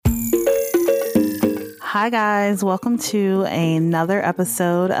Hi, guys. Welcome to another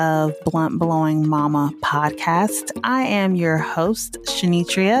episode of Blunt Blowing Mama podcast. I am your host,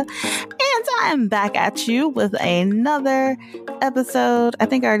 Shanitria, and I am back at you with another episode. I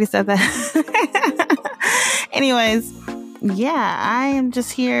think I already said that. Anyways, yeah, I am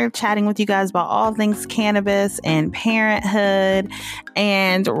just here chatting with you guys about all things cannabis and parenthood,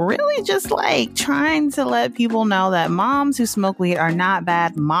 and really just like trying to let people know that moms who smoke weed are not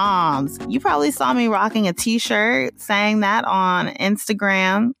bad moms. You probably saw me rocking a t-shirt saying that on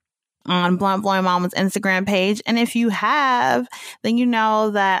Instagram, on Blunt Blowing Mama's Instagram page. And if you have, then you know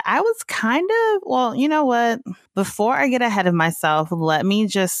that I was well, you know what? Before I get ahead of myself, let me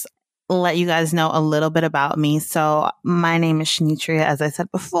just let you guys know a little bit about me. So my name is Shanitria. As I said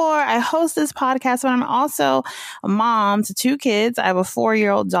before, I host this podcast, but I'm also a mom to two kids. I have a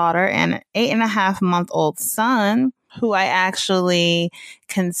 4-year-old daughter and an 8.5-month-old son who I actually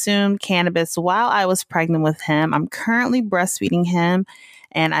consumed cannabis while I was pregnant with him. I'm currently breastfeeding him,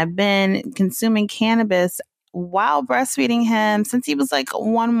 and I've been consuming cannabis while breastfeeding him since he was like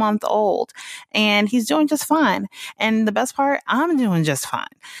 1 month old, and he's doing just fine. And the best part, I'm doing just fine.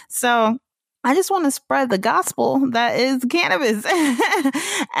 So I just want to spread the gospel that is cannabis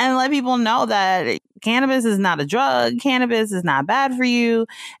and let people know that cannabis is not a drug. Cannabis is not bad for you.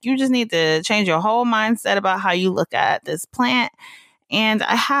 You just need to change your whole mindset about how you look at this plant. And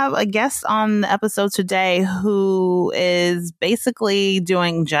I have a guest on the episode today who is basically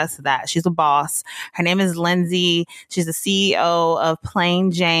doing just that. She's a boss. Her name is Lindsey. She's the CEO of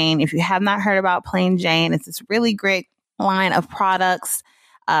Plain Jane. If you have not heard about Plain Jane, it's this really great line of products,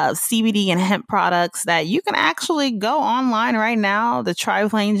 CBD and hemp products that you can actually go online right now to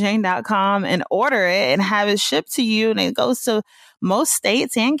tryplainjane.com and order it and have it shipped to you. And it goes to most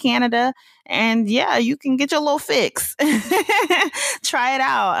states and Canada. And yeah, you can get your little fix. Try it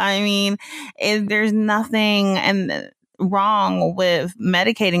out. I mean, there's nothing wrong with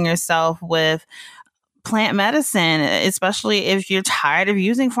medicating yourself with plant medicine, especially if you're tired of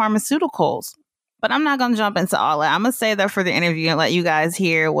using pharmaceuticals. But I'm not going to jump into all that. I'm going to save that for the interview and let you guys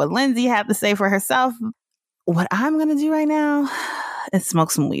hear what Lindsey had to say for herself. What I'm going to do right now is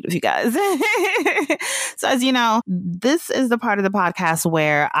smoke some weed with you guys. So as you know, this is the part of the podcast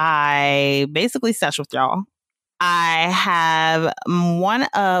where I basically sesh with y'all. I have one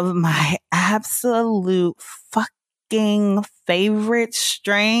of my absolute fucking favorite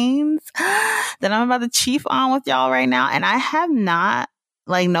strains that I'm about to chief on with y'all right now. And I have not,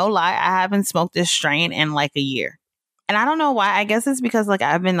 like, no lie, I haven't smoked this strain in like a year. And I don't know why. I guess it's because like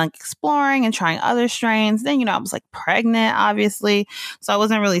I've been like exploring and trying other strains. Then, I was like pregnant, obviously. So I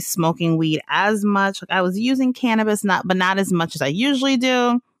wasn't really smoking weed as much. Like I was using cannabis, but not as much as I usually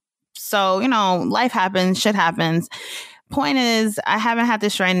do. So, life happens, shit happens. Point is, I haven't had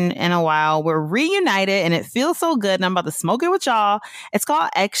this strain in a while. We're reunited and it feels so good. And I'm about to smoke it with y'all. It's called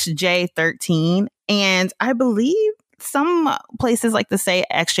XJ13. And I believe some places like to say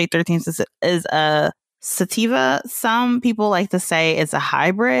XJ13 is a sativa. Some people like to say it's a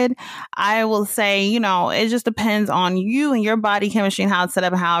hybrid. I will say, it just depends on you and your body chemistry and how it's set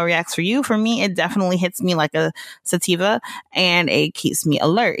up and how it reacts for you. For me, it definitely hits me like a sativa, and it keeps me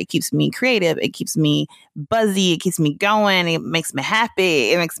alert. It keeps me creative. It keeps me buzzy. It keeps me going. It makes me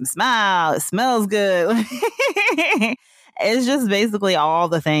happy. It makes me smile. It smells good. It's just basically all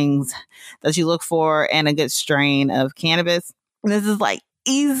the things that you look for in a good strain of cannabis. This is like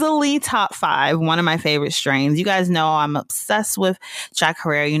easily top 5, one of my favorite strains. You guys know I'm obsessed with Jack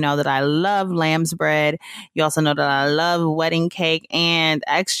Herrera. You know that I love lamb's bread. You also know that I love wedding cake, and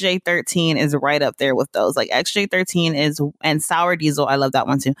XJ13 is right up there with those. Like XJ13 is, and sour diesel, I love that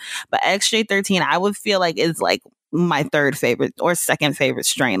one too. But XJ13, I would feel like is like my third favorite or second favorite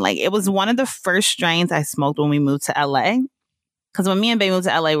strain. Like it was one of the first strains I smoked when we moved to LA. Because when me and Bae moved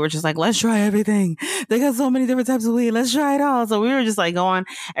to LA, we're just like, let's try everything. They got so many different types of weed. Let's try it all. So we were just like going,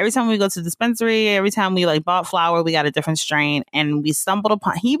 every time we go to the dispensary, every time we like bought flower, we got a different strain. And we stumbled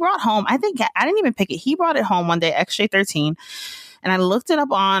upon, he brought home, I didn't even pick it. He brought it home one day, XJ13. And I looked it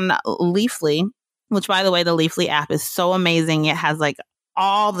up on Leafly, which by the way, the Leafly app is so amazing. It has like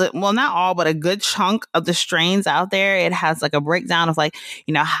not all, but a good chunk of the strains out there. It has like a breakdown of like,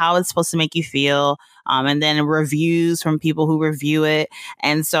 how it's supposed to make you feel. And then reviews from people who review it.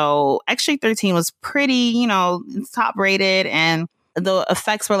 And so XJ13 was pretty, it's top rated, and the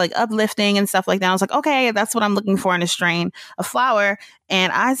effects were like uplifting and stuff like that. I was like, okay, that's what I'm looking for in a strain of flower.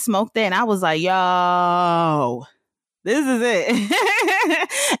 And I smoked it and I was like, yo, this is it.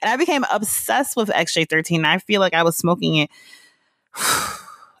 And I became obsessed with XJ13. I feel like I was smoking it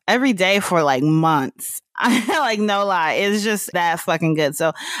every day for like months. Like, no lie. It's just that fucking good.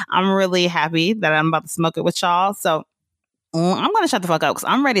 So I'm really happy that I'm about to smoke it with y'all. So I'm going to shut the fuck up because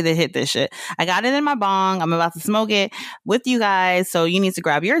I'm ready to hit this shit. I got it in my bong. I'm about to smoke it with you guys. So you need to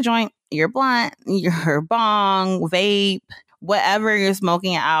grab your joint, your blunt, your bong, vape, whatever you're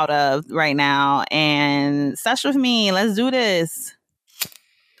smoking out of right now, and sesh with me. Let's do this.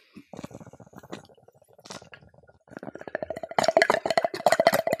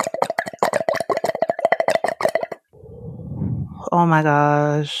 Oh my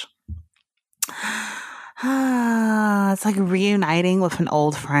gosh. It's like reuniting with an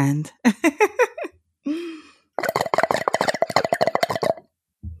old friend.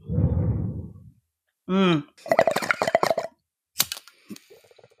 Mm.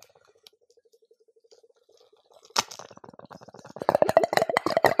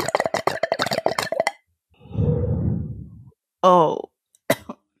 Oh.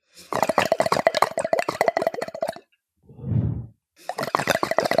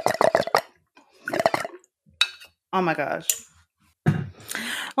 Oh my gosh. Let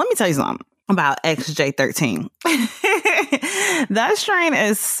me tell you something about XJ13. That strain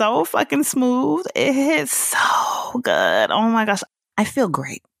is so fucking smooth. It hits so good. Oh my gosh. I feel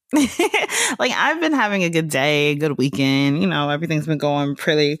great. Like, I've been having a good day, good weekend. You know, everything's been going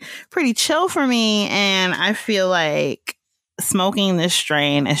pretty chill for me. And I feel like smoking this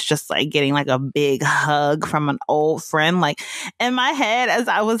strain is just like getting like a big hug from an old friend. Like, in my head, as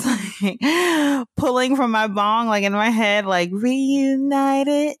I was like pulling from my bong, like in my head, like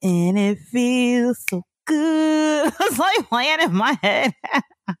reunited and it feels so good. I was like playing in my head.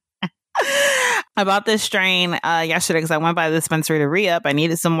 I bought this strain yesterday because I went by the dispensary to re-up. I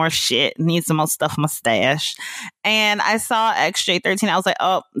needed some more shit, need some more stuff in my stash. And I saw XJ13. I was like,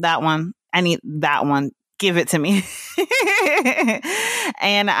 oh, that one. I need that one. Give it to me.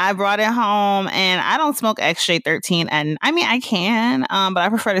 And I brought it home, and I don't smoke XJ13. And I mean, I can, but I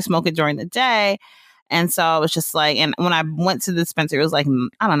prefer to smoke it during the day. And so I was just like, and when I went to the dispensary, it was like,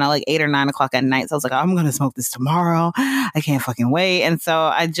 I don't know, like 8 or 9 o'clock at night. So I was like, I'm going to smoke this tomorrow. I can't fucking wait. And so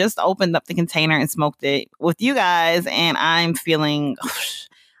I just opened up the container and smoked it with you guys. And I'm feeling,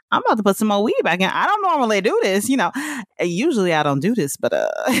 I'm about to put some more weed back in. I don't normally do this. You know, usually I don't do this, but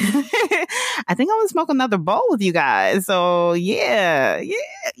I think I'm going to smoke another bowl with you guys. So yeah.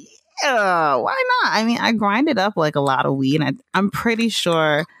 Why not? I mean, I grinded up like a lot of weed, and I'm pretty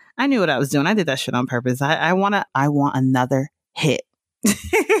sure I knew what I was doing. I did that shit on purpose. I want another hit.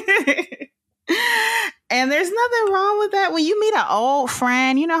 And there's nothing wrong with that. When you meet an old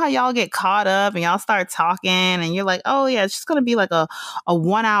friend, you know how y'all get caught up and y'all start talking and you're like, oh yeah, it's just going to be like a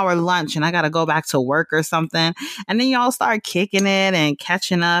 1 hour lunch and I got to go back to work or something. And then y'all start kicking it and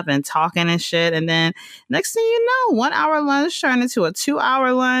catching up and talking and shit. And then next thing you know, 1 hour lunch turned into a 2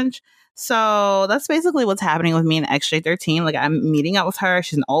 hour lunch. So that's basically what's happening with me and XJ13. Like, I'm meeting up with her.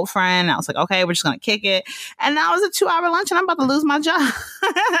 She's an old friend. I was like, okay, we're just going to kick it. And now it's a 2 hour lunch and I'm about to lose my job.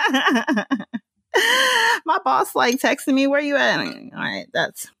 My boss like texting me, where you at? All right,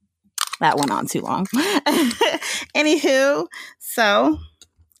 that went on too long. Anywho, so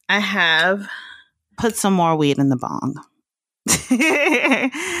I have put some more weed in the bong.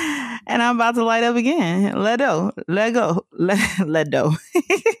 And I'm about to light up again. Let go. Let go.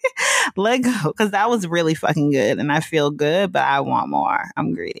 Because that was really fucking good. And I feel good, but I want more.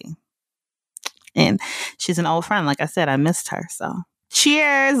 I'm greedy. And she's an old friend. Like I said, I missed her. So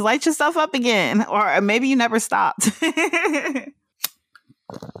cheers. Light yourself up again. Or maybe you never stopped.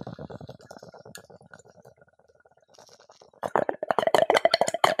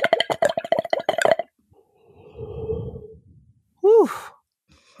 Whew.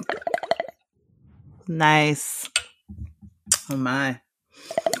 Nice. Oh my.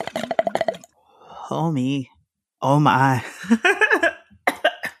 Oh me. Oh my.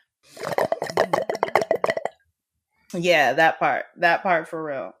 Yeah, that part for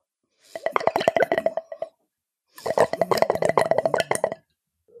real.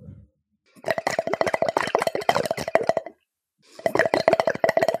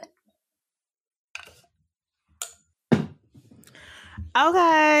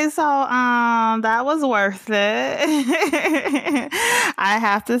 Okay, so that was worth it. I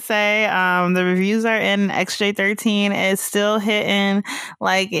have to say, the reviews are in. XJ13 is still hitting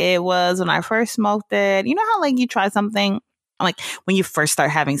like it was when I first smoked it. You know how like you try something like when you first start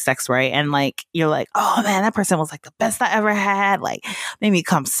having sex, right? And like you're like, oh man, that person was like the best I ever had. Like made me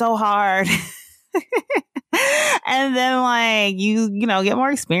come so hard. And then like you know, get more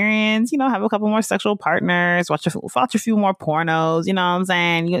experience, you know, have a couple more sexual partners, watch a few more pornos, you know what I'm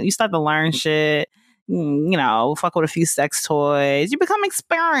saying? You start to learn shit. fuck with a few sex toys. You become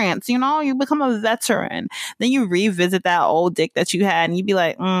experienced, you become a veteran. Then you revisit that old dick that you had and you be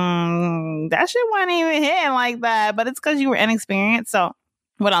like, that shit wasn't even hitting like that. But it's because you were inexperienced. So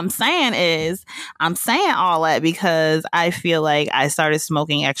what I'm saying is, I'm saying all that because I feel like I started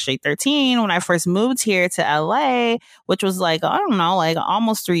smoking X-Straight 13 when I first moved here to LA, which was like, I don't know, like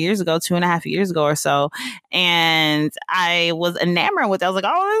almost 3 years ago, 2.5 years ago or so. And I was enamored with it. I was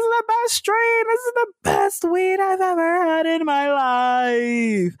like, oh, this is the best strain. This is the best weed I've ever had in my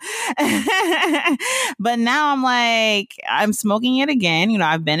life. But now I'm like, I'm smoking it again.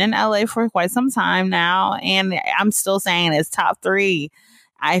 I've been in LA for quite some time now, and I'm still saying it's top 3.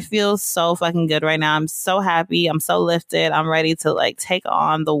 I feel so fucking good right now. I'm so happy. I'm so lifted. I'm ready to like take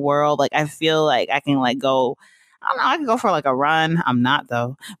on the world. Like I feel like I can like go, I don't know, I can go for like a run. I'm not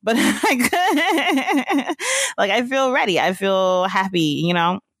though, but like I feel ready. I feel happy,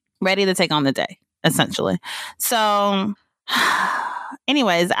 ready to take on the day, essentially. So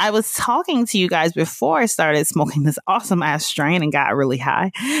anyways, I was talking to you guys before I started smoking this awesome ass strain and got really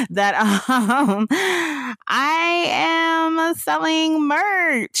high that I am selling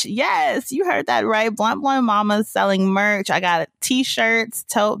merch. Yes, you heard that right. Blunt Blowing Mama's selling merch. I got t-shirts,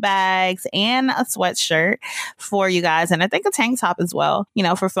 tote bags, and a sweatshirt for you guys. And I think a tank top as well,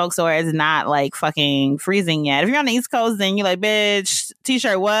 for folks who are not like fucking freezing yet. If you're on the East Coast, then you're like, bitch,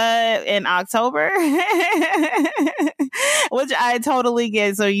 t-shirt what in October? Which I totally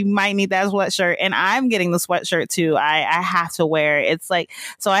get. So you might need that sweatshirt. And I'm getting the sweatshirt too. I have to wear it. It's like,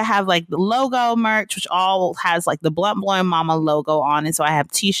 so I have like the logo merch, which all has like the Blunt Blowing Mama logo on it. So I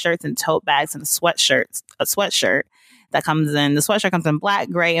have t-shirts and tote bags and a sweatshirt that comes in. The sweatshirt comes in black,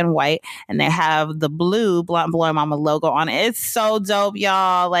 gray, and white. And they have the blue Blunt Blowing Mama logo on it. It's so dope,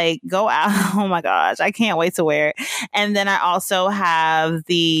 y'all. Like, go out. Oh my gosh. I can't wait to wear it. And then I also have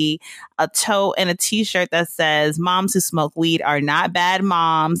a tote and a t-shirt that says, moms who smoke weed are not bad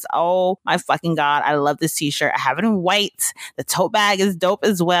moms. Oh my fucking God. I love this t-shirt. I have it in white. The tote bag is dope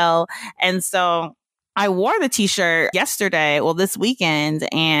as well. And so I wore the t-shirt this weekend,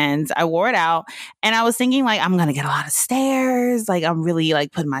 and I wore it out, and I was thinking like, I'm going to get a lot of stares. Like I'm really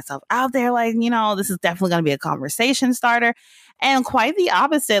like putting myself out there. Like, this is definitely going to be a conversation starter. And quite the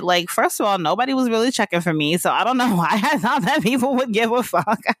opposite. Like, first of all, nobody was really checking for me. So I don't know why I thought that people would give a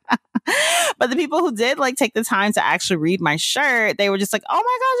fuck. But the people who did like take the time to actually read my shirt, they were just like, oh my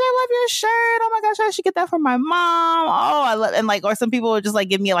gosh, I love your shirt. Oh my gosh, I should get that for my mom. Oh, I love, and like, or some people would just like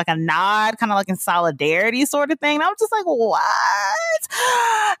give me like a nod, kind of like in solidarity sort of thing. And I was just like, what?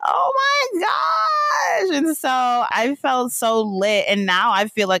 Oh my gosh. And so I felt so lit. And now I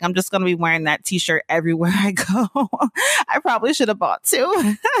feel like I'm just going to be wearing that t-shirt everywhere I go. I probably should have bought 2.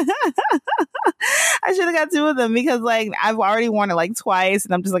 I should have got 2 of them because like I've already worn it like twice,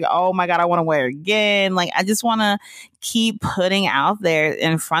 and I'm just like, oh my God, I want to wear it again. Like I just want to keep putting out there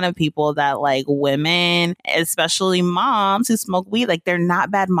in front of people that like women, especially moms who smoke weed, like they're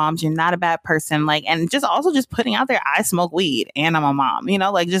not bad moms. You're not a bad person. Like, and just also just putting out there, I smoke weed and I'm a mom,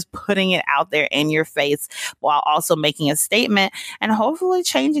 like just putting it out there in your face while also making a statement and hopefully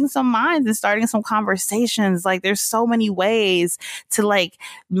changing some minds and starting some conversations. Like there's so many ways to like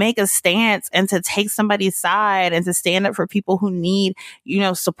make a stance and to take somebody's side and to stand up for people who need,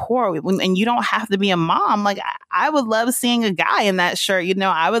 support. And you don't have to be a mom. Like I would love seeing a guy in that shirt.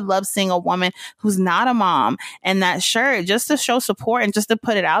 I would love seeing a woman who's not a mom in that shirt just to show support and just to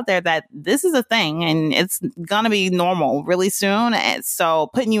put it out there that this is a thing and it's going to be normal really soon. And so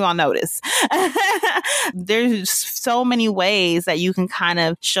putting you on notice. There's so many ways that you can kind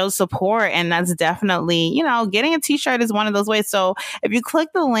of show support. And that's definitely, getting a t-shirt is one of those ways. So if you click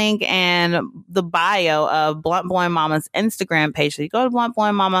the link and the bio of Blunt Blowing Mama's Instagram page, so you go to Blunt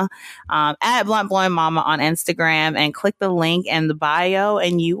Blowing Mama, at Blunt Blowing Mama on Instagram, and click the link in the bio,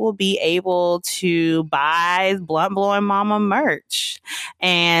 and you will be able to buy Blunt Blowing Mama merch.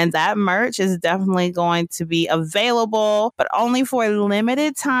 And that merch is definitely going to be available, but only for a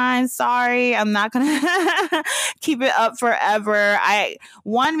limited time. Sorry, I'm not going to keep it up forever.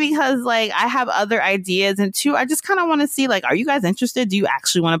 One, because like I have other ideas, and 2, I just kind of want to see like, are you guys interested? Do you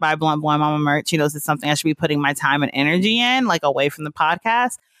actually want to buy Blunt Blowing Mama merch? Is it something I should be putting my time and energy in, like away from the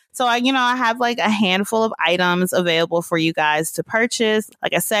podcast? So I have like a handful of items available for you guys to purchase.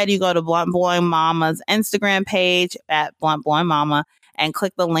 Like I said, you go to Blunt Blowing Mama's Instagram page at Blunt Blowing Mama, and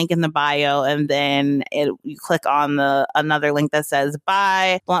click the link in the bio. And then you click on another link that says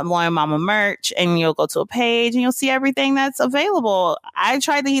buy Blunt Blowing Mama merch, and you'll go to a page and you'll see everything that's available. I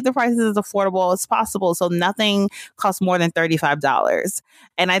tried to keep the prices as affordable as possible, so nothing costs more than $35.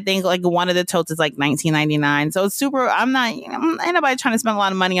 And I think like one of the totes is like $19.99. So it's super. I'm not, ain't nobody trying to spend a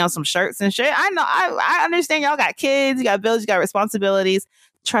lot of money on some shirts and shit. I know, I understand y'all got kids, you got bills, you got responsibilities.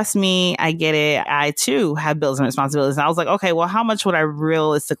 Trust me, I get it. I too have bills and responsibilities. And I was like, okay, well, how much would I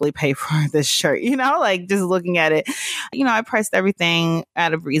realistically pay for this shirt? Like just looking at it, I priced everything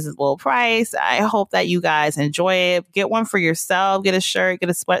at a reasonable price. I hope that you guys enjoy it. Get one for yourself, get a shirt, get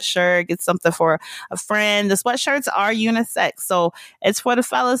a sweatshirt, get something for a friend. The sweatshirts are unisex, so it's for the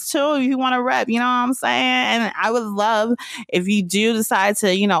fellas too. If you want to rep, you know what I'm saying? And I would love if you do decide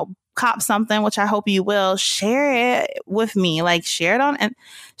to, cop something, which I hope you will, share it with me. Like share it on and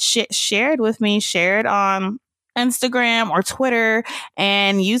share it with me. Share it on Instagram or Twitter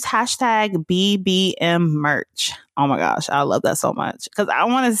and use hashtag BBM merch. Oh my gosh, I love that so much because I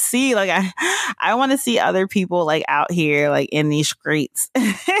want to see I want to see other people like out here like in these streets,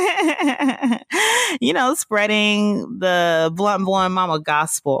 spreading the Blunt Blowing Mama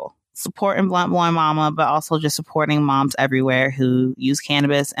gospel. Supporting Blunt Blowing Mama, but also just supporting moms everywhere who use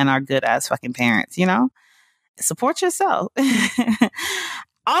cannabis and are good as fucking parents, Support yourself.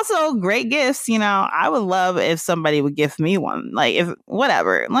 Also, great gifts, I would love if somebody would gift me one. Like, if,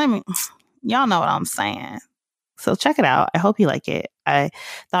 whatever. Y'all know what I'm saying. So check it out. I hope you like it. I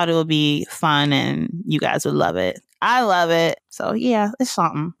thought it would be fun and you guys would love it. I love it. So yeah, it's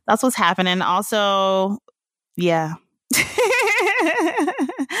something. That's what's happening. Also, yeah.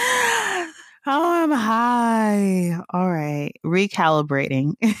 Oh, I'm high. All right.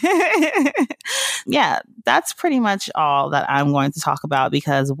 Recalibrating. Yeah, that's pretty much all that I'm going to talk about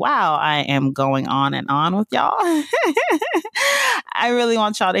because, wow, I am going on and on with y'all. I really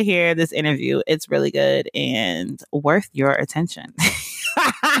want y'all to hear this interview. It's really good and worth your attention.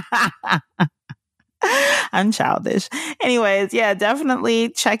 I'm childish. Anyways, yeah, definitely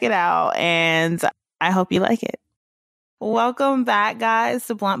check it out. And I hope you like it. Welcome back, guys,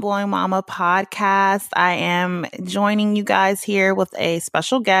 to Blunt Blowing Mama podcast. I am joining you guys here with a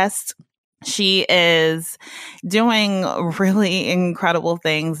special guest. She is doing really incredible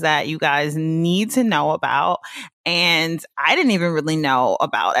things that you guys need to know about. And I didn't even really know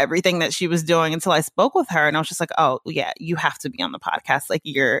about everything that she was doing until I spoke with her. And I was just like, oh, yeah, you have to be on the podcast. Like,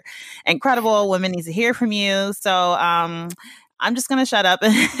 you're incredible. Women need to hear from you. So I'm just going to shut up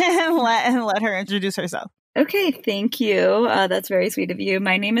and let her introduce herself. Okay, thank you. That's very sweet of you.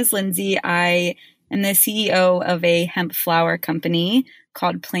 My name is Lindsey. I am the CEO of a hemp flower company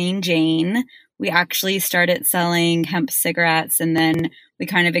called Plain Jane. We actually started selling hemp cigarettes and then we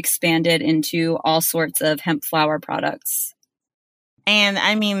kind of expanded into all sorts of hemp flower products. And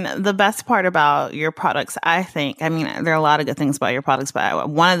I mean, the best part about your products, I think, there are a lot of good things about your products, but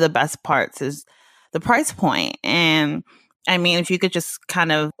one of the best parts is the price point. And if you could just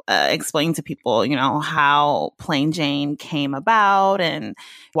kind of explain to people, how Plain Jane came about and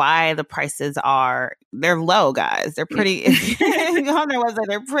why the prices they're low, guys. They're pretty, if you go on their website,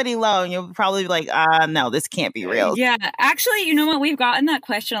 they're pretty low. And you'll probably be like, no, this can't be real. Yeah. Actually, you know what? We've gotten that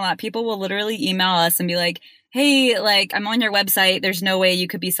question a lot. People will literally email us and be like, hey, I'm on your website. There's no way you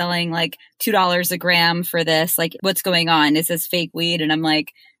could be selling $2 a gram for this. What's going on? Is this fake weed? And I'm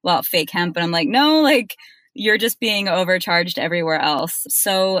like, well, fake hemp. And I'm like, no, you're just being overcharged everywhere else.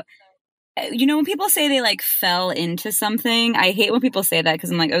 So, when people say they fell into something, I hate when people say that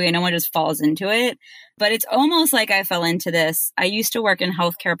because I'm like, okay, no one just falls into it. But it's almost like I fell into this. I used to work in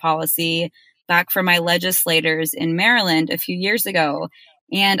healthcare policy back for my legislators in Maryland a few years ago.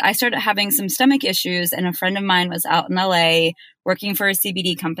 And I started having some stomach issues. And a friend of mine was out in LA working for a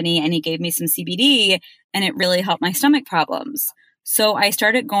CBD company and he gave me some CBD and it really helped my stomach problems. So I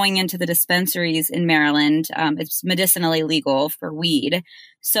started going into the dispensaries in Maryland. It's medicinally legal for weed.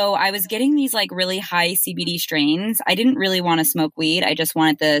 So I was getting these really high CBD strains. I didn't really want to smoke weed. I just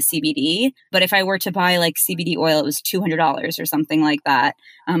wanted the CBD. But if I were to buy CBD oil, it was $200 or something like that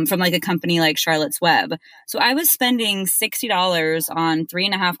from a company like Charlotte's Web. So I was spending $60 on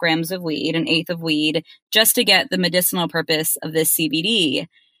 3.5 grams of weed, an eighth of weed, just to get the medicinal purpose of this CBD.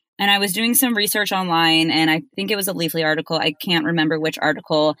 And I was doing some research online, and I think it was a Leafly article. I can't remember which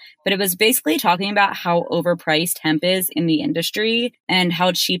article, but it was basically talking about how overpriced hemp is in the industry and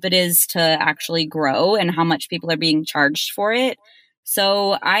how cheap it is to actually grow and how much people are being charged for it.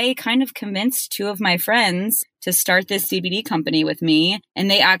 So I kind of convinced two of my friends to start this CBD company with me.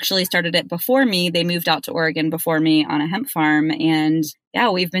 And they actually started it before me. They moved out to Oregon before me on a hemp farm. And yeah,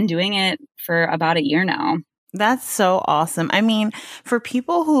 we've been doing it for about a year now. That's so awesome. I mean, for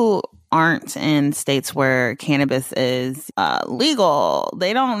people who aren't in states where cannabis is legal,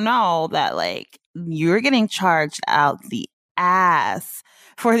 they don't know that like you're getting charged out the ass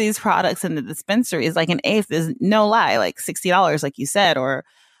for these products in the dispensaries. Like an eighth is no lie, like $60, like you said, or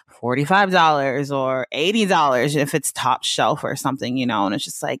 $45 or $80 if it's top shelf or something, you know, and it's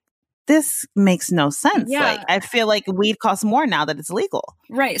just like, this makes no sense. Yeah. Like, I feel like weed costs more now that it's legal.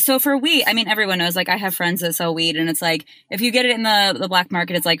 Right. So for weed, I mean, everyone knows, like, I have friends that sell weed, and it's like, if you get it in the black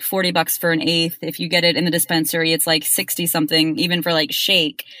market, it's like $40 for an eighth. If you get it in the dispensary, it's like 60 something, even for like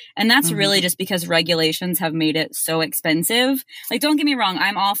shake. And that's really just because regulations have made it so expensive. Like, don't get me wrong.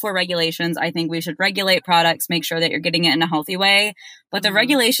 I'm all for regulations. I think we should regulate products, make sure that you're getting it in a healthy way. But the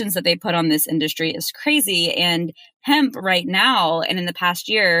regulations that they put on this industry is crazy. And hemp right now, and in the past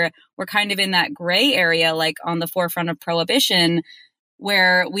year, we're kind of in that gray area, like on the forefront of prohibition,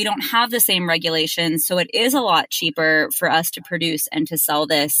 where we don't have the same regulations. So it is a lot cheaper for us to produce and to sell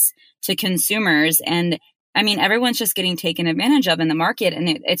this to consumers. And I mean, everyone's just getting taken advantage of in the market.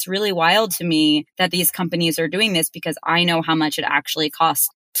 And it's really wild to me that these companies are doing this, because I know how much it actually costs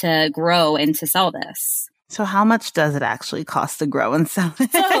to grow and to sell this. So how much does it actually cost to grow and sell?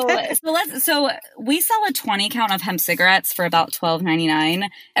 So we sell a 20 count of hemp cigarettes for about $12.99.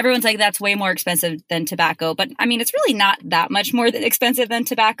 Everyone's like, that's way more expensive than tobacco. But I mean, it's really not that much more expensive than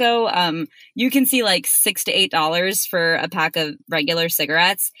tobacco. You can see like $6 to $8 for a pack of regular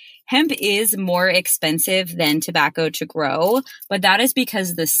cigarettes. Hemp is more expensive than tobacco to grow, but that is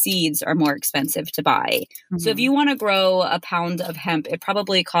because the seeds are more expensive to buy. So if you want to grow a pound of hemp, it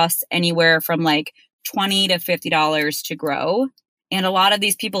probably costs anywhere from like $20 to $50 to grow. And a lot of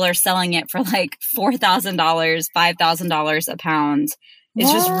these people are selling it for like $4,000, $5,000 a pound.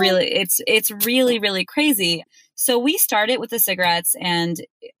 It's just really, it's really, really crazy. So we started with the cigarettes, and,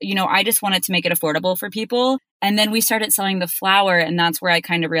 you know, I just wanted to make it affordable for people. And then we started selling the flower, and that's where I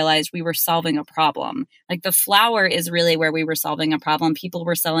kind of realized we were solving a problem. Like, the flower is really where we were solving a problem. People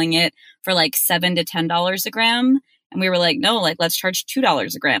were selling it for like $7 to $10 a gram. And we were like, no, like, let's charge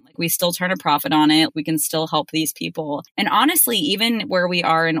 $2 a gram. Like, we still turn a profit on it. We can still help these people. And honestly, even where we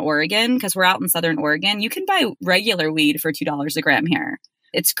are in Oregon, because we're out in Southern Oregon, you can buy regular weed for $2 a gram here.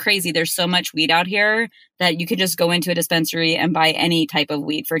 It's crazy. There's so much weed out here that you could just go into a dispensary and buy any type of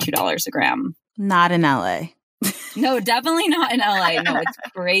weed for $2 a gram. Not in LA. No, definitely not in LA. No, it's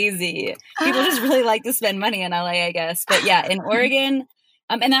crazy. People just really like to spend money in LA, I guess. But yeah, in Oregon,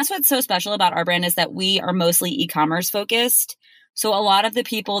 and that's what's so special about our brand, is that we are mostly e-commerce focused. So a lot of the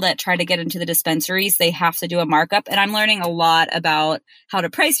people that try to get into the dispensaries, they have to do a markup. And I'm learning a lot about how to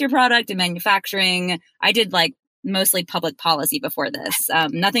price your product and manufacturing. I did like mostly public policy before this,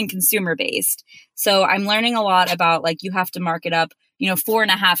 nothing consumer based. So I'm learning a lot about, like, you have to mark it up, you know,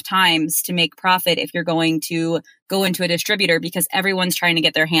 4.5 times to make profit if you're going to go into a distributor, because everyone's trying to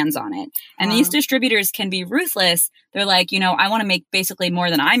get their hands on it. And these distributors can be ruthless. They're like, you know, I want to make basically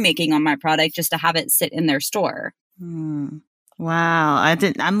more than I'm making on my product just to have it sit in their store. Wow.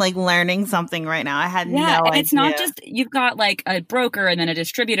 I'm like learning something right now. I had no idea. And it's not just, you've got like a broker and then a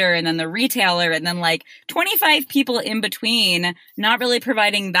distributor and then the retailer and then like 25 people in between, not really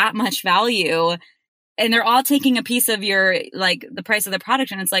providing that much value. And they're all taking a piece of your, like, the price of the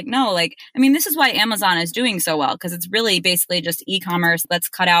product. And it's like, no, like, I mean, this is why Amazon is doing so well, because it's really basically just e-commerce. Let's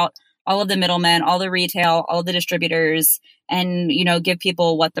cut out all of the middlemen, all the retail, all the distributors, and, you know, give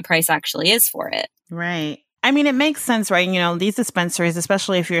people what the price actually is for it. Right. I mean, it makes sense, right? You know, these dispensaries,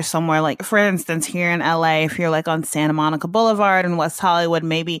 especially if you're somewhere like, for instance, here in LA, if you're like on Santa Monica Boulevard in West Hollywood,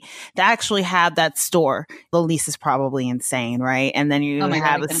 maybe they actually have that store. The lease is probably insane, right? And then you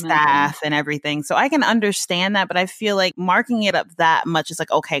have a staff and everything. So I can understand that, but I feel like marking it up that much is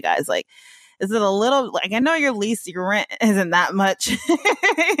like, okay, guys, like, is it a little, like, I know your lease, your rent isn't that much.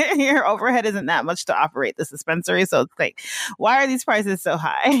 Your overhead isn't that much to operate this dispensary. So it's like, why are these prices so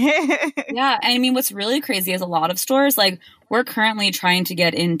high? Yeah. And I mean, what's really crazy is a lot of stores, like, we're currently trying to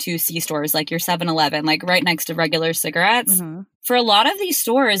get into C stores, like your 7-Eleven, like right next to regular cigarettes. For a lot of these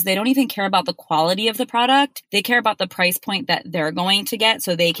stores, they don't even care about the quality of the product. They care about the price point that they're going to get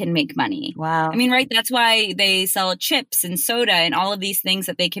so they can make money. Wow. I mean, right, that's why they sell chips and soda and all of these things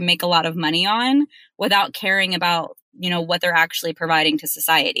that they can make a lot of money on without caring about, you know, what they're actually providing to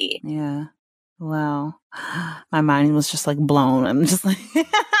society. Yeah. Wow. My mind was just like blown. I'm just like...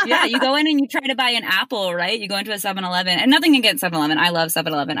 Yeah, you go in and you try to buy an apple, right? You go into a 7-Eleven, and nothing against 7-Eleven. I love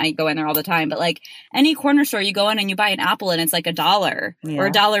 7-Eleven. I go in there all the time. But like any corner store, you go in and you buy an apple and it's like $1 or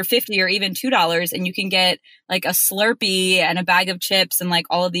 $1.50 or even $2. And you can get like a Slurpee and a bag of chips and like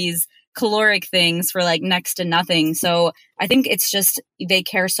all of these caloric things for like next to nothing. So I think it's just they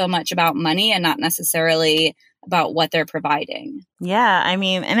care so much about money and not necessarily about what they're providing. Yeah, I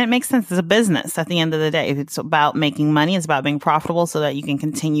mean, and it makes sense as a business at the end of the day. It's about making money, it's about being profitable so that you can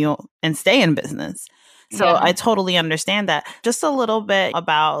continue and stay in business. So Yeah. I totally understand that. Just a little bit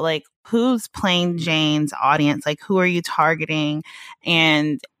about like who's Plain Jane's audience? Like who are you targeting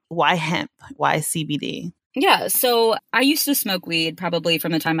and why hemp? Why CBD? Yeah. So I used to smoke weed probably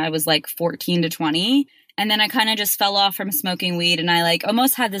from the time I was like 14 to 20. And then I kind of just fell off from smoking weed and I like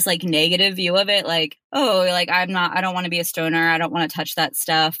almost had this like negative view of it. Like, oh, like I don't want to be a stoner. I don't want to touch that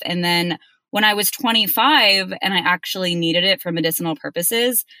stuff. And then when I was 25 and I actually needed it for medicinal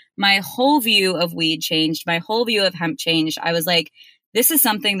purposes, my whole view of weed changed. My whole view of hemp changed. I was like, this is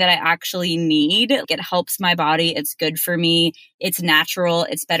something that I actually need. It helps my body. It's good for me. It's natural.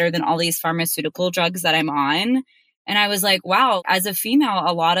 It's better than all these pharmaceutical drugs that I'm on. And I was like, wow, as a female,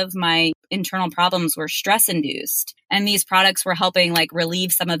 a lot of my internal problems were stress induced. And these products were helping like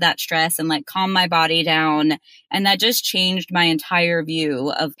relieve some of that stress and like calm my body down. And that just changed my entire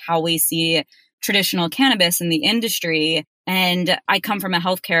view of how we see traditional cannabis in the industry. And I come from a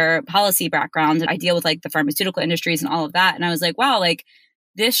healthcare policy background. I deal with like the pharmaceutical industries and all of that. And I was like, wow, like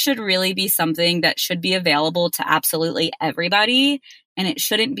this should really be something that should be available to absolutely everybody. And it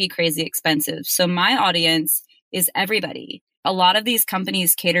shouldn't be crazy expensive. So my audience is everybody. A lot of these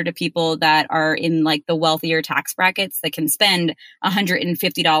companies cater to people that are in like the wealthier tax brackets that can spend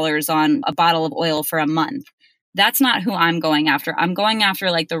 $150 on a bottle of oil for a month. That's not who I'm going after. I'm going after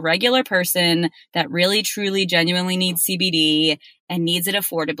like the regular person that really, truly, genuinely needs CBD and needs it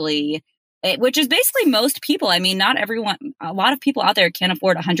affordably, which is basically most people. I mean, not everyone, a lot of people out there can't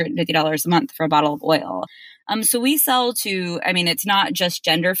afford $150 a month for a bottle of oil. So we sell to, I mean, it's not just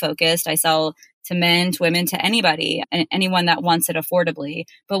gender focused. I sell to men, to women, to anybody, and anyone that wants it affordably.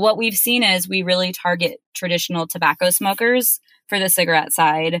 But what we've seen is we really target traditional tobacco smokers for the cigarette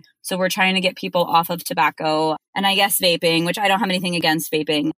side. So we're trying to get people off of tobacco and I guess vaping, which I don't have anything against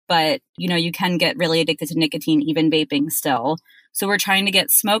vaping, but you know, you can get really addicted to nicotine, even vaping still. So we're trying to get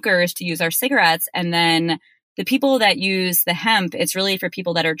smokers to use our cigarettes. And then the people that use the hemp, it's really for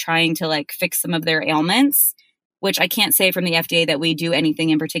people that are trying to like fix some of their ailments, which I can't say from the FDA that we do anything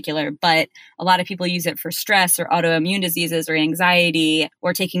in particular, but a lot of people use it for stress or autoimmune diseases or anxiety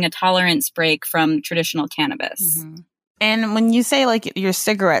or taking a tolerance break from traditional cannabis. Mm-hmm. And when you say like your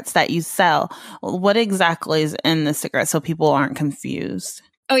cigarettes that you sell, what exactly is in the cigarette so people aren't confused?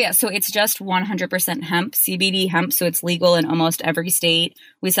 Oh, yeah. So it's just 100% hemp, CBD hemp. So it's legal in almost every state.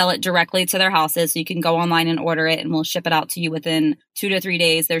 We sell it directly to their houses. So you can go online and order it and we'll ship it out to you within 2 to 3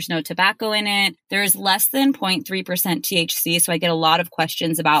 days. There's no tobacco in it. There's less than 0.3% THC. So I get a lot of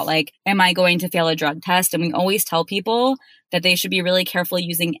questions about like, am I going to fail a drug test? And we always tell people that they should be really careful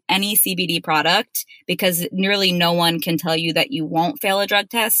using any CBD product because nearly no one can tell you that you won't fail a drug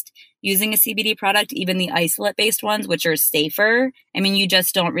test using a CBD product, even the isolate-based ones, which are safer. I mean, you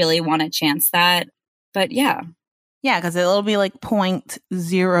just don't really want to chance that. But yeah. Yeah, because it'll be like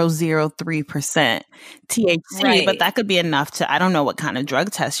 0.003% THC, Right. but that could be enough to, I don't know what kind of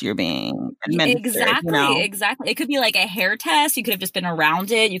drug test you're being administered. Exactly, you know? Exactly. It could be like a hair test. You could have just been around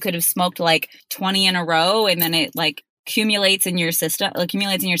it. You could have smoked like 20 in a row and then it like accumulates in your system.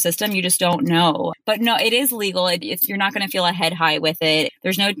 You just don't know. But no, it is legal. You're not going to feel a head high with it.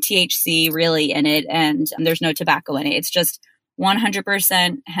 There's no THC really in it and there's no tobacco in it. It's just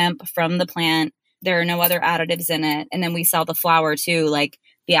 100% hemp from the plant. There are no other additives in it. And then we sell the flower too, like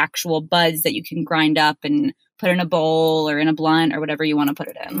the actual buds that you can grind up and put in a bowl or in a blunt or whatever you want to put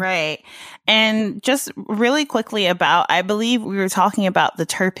it in. Right. And just really quickly about, I believe we were talking about the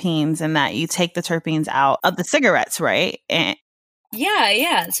terpenes and that you take the terpenes out of the cigarettes, right? And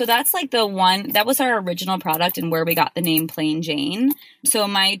Yeah. So that's like the one, that was our original product and where we got the name Plain Jane. So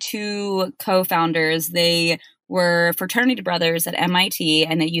my two co-founders, they were fraternity brothers at MIT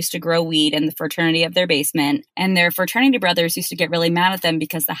and they used to grow weed in the fraternity of their basement. And their fraternity brothers used to get really mad at them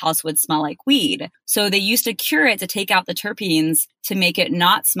because the house would smell like weed. So they used to cure it to take out the terpenes to make it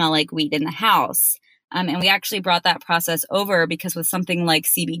not smell like weed in the house. And we actually brought that process over because with something like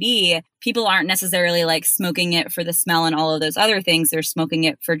CBD, people aren't necessarily like smoking it for the smell and all of those other things. They're smoking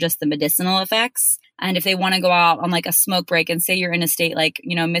it for just the medicinal effects. And if they want to go out on like a smoke break and say you're in a state like,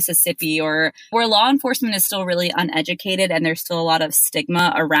 you know, Mississippi or where law enforcement is still really uneducated and there's still a lot of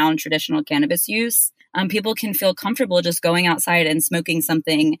stigma around traditional cannabis use, people can feel comfortable just going outside and smoking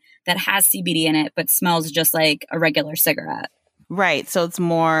something that has CBD in it, but smells just like a regular cigarette. right. So it's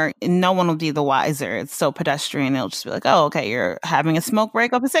more, no one will be the wiser. It's so pedestrian. It'll just be like, oh, okay, you're having a smoke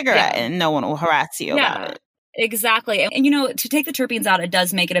break of a cigarette and no one will harass you about it. Exactly. And, to take the terpenes out, it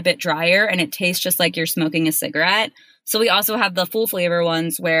does make it a bit drier and it tastes just like you're smoking a cigarette. So we also have the full flavor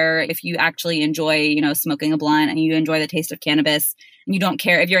ones where if you actually enjoy, smoking a blunt and you enjoy the taste of cannabis and you don't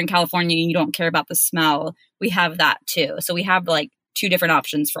care if you're in California and you don't care about the smell, we have that too. So we have like two different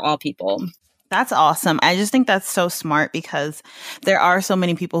options for all people. That's awesome. I just think that's so smart because there are so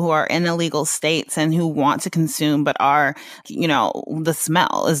many people who are in illegal states and who want to consume, but are, the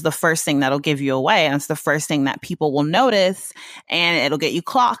smell is the first thing that'll give you away. And it's the first thing that people will notice, and it'll get you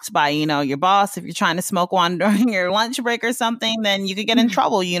clocked by, your boss. If you're trying to smoke one during your lunch break or something, then you could get in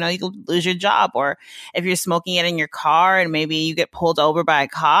trouble. You could lose your job. Or if you're smoking it in your car and maybe you get pulled over by a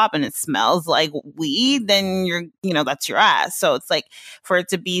cop and it smells like weed, then that's your ass. So it's like for it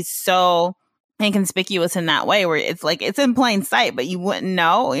to be so inconspicuous in that way where it's like it's in plain sight, but you wouldn't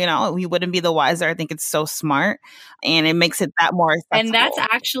know, you wouldn't be the wiser. I think it's so smart and it makes it that more accessible. And that's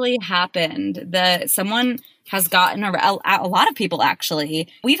actually happened. Someone has gotten a lot of people actually.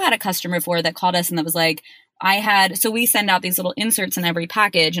 We've had a customer before that called us and that was like, so we send out these little inserts in every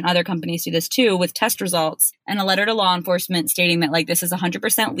package, and other companies do this too, with test results and a letter to law enforcement stating that like this is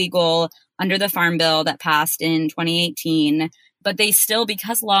 100% legal under the Farm Bill that passed in 2018. But they still,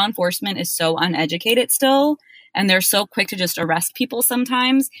 because law enforcement is so uneducated still, and they're so quick to just arrest people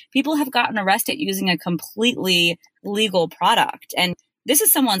sometimes, people have gotten arrested using a completely legal product. And this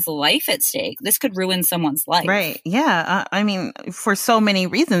is someone's life at stake. This could ruin someone's life. Right. Yeah. I mean, for so many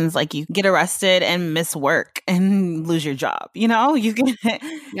reasons, like you get arrested and miss work and lose your job. You can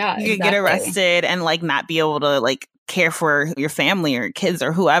get arrested and like not be able to like care for your family or kids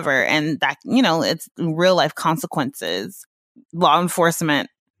or whoever. And that, it's real life consequences. Law enforcement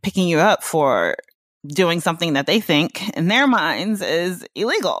picking you up for doing something that they think in their minds is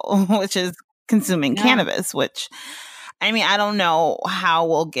illegal, which is consuming cannabis, which I don't know how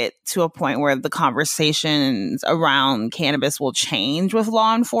we'll get to a point where the conversations around cannabis will change with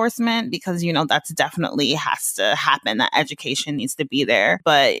law enforcement because, that's definitely has to happen. That education needs to be there.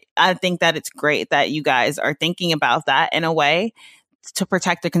 But I think that it's great that you guys are thinking about that in a way to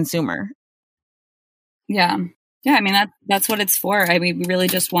protect the consumer. Yeah. Yeah, that's what it's for. We really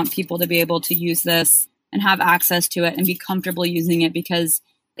just want people to be able to use this and have access to it and be comfortable using it because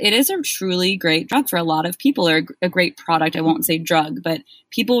it is a truly great drug for a lot of people, or a great product. I won't say drug, but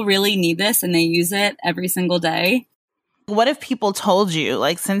people really need this and they use it every single day. What if people told you,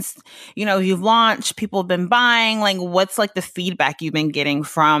 like, since, you've launched, people have been buying, like, what's like the feedback you've been getting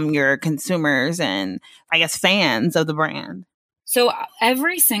from your consumers and I guess fans of the brand? So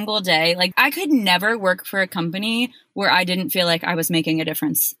every single day, like I could never work for a company where I didn't feel like I was making a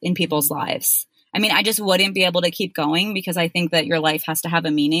difference in people's lives. I just wouldn't be able to keep going because I think that your life has to have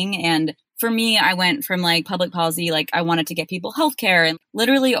a meaning. And for me, I went from like public policy, like I wanted to get people healthcare and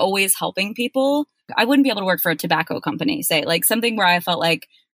literally always helping people. I wouldn't be able to work for a tobacco company, say like something where I felt like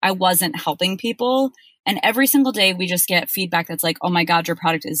I wasn't helping people. And every single day we just get feedback that's like, oh my God, your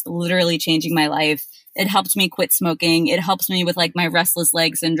product is literally changing my life. It helped me quit smoking. It helps me with like my restless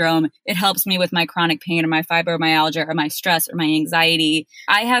leg syndrome. It helps me with my chronic pain or my fibromyalgia or my stress or my anxiety.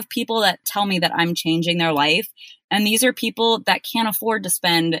 I have people that tell me that I'm changing their life. And these are people that can't afford to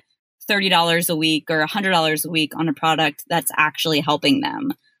spend $30 a week or $100 a week on a product that's actually helping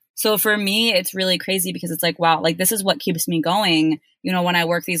them. So for me, it's really crazy because it's like, wow, like this is what keeps me going. When I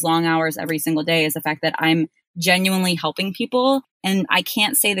work these long hours every single day is the fact that I'm genuinely helping people. And I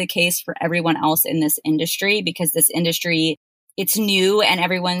can't say the case for everyone else in this industry because this industry, it's new and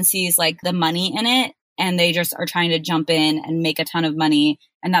everyone sees like the money in it and they just are trying to jump in and make a ton of money.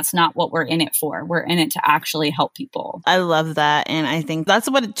 And that's not what we're in it for. We're in it to actually help people. I love that. And I think that's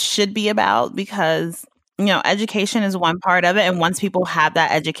what it should be about because education is one part of it. And once people have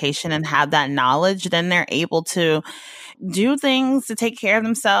that education and have that knowledge, then they're able to do things to take care of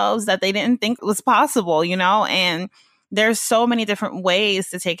themselves that they didn't think was possible, and there's so many different ways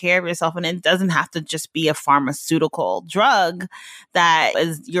to take care of yourself. And it doesn't have to just be a pharmaceutical drug that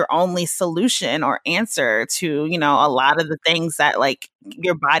is your only solution or answer to, a lot of the things that like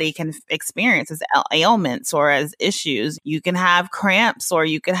your body can experience as ailments or as issues. You can have cramps or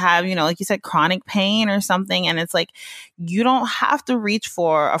you could have, like you said, chronic pain or something. And it's like, you don't have to reach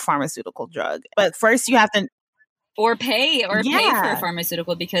for a pharmaceutical drug, but first you have to pay for a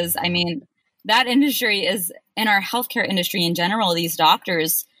pharmaceutical because that industry is, in our healthcare industry in general, these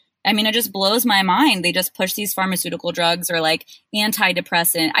doctors, I mean, it just blows my mind. They just push these pharmaceutical drugs or like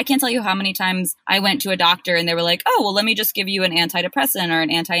antidepressant. I can't tell you how many times I went to a doctor and they were like, oh, well, let me just give you an antidepressant or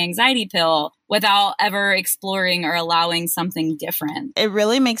an anti-anxiety pill without ever exploring or allowing something different. It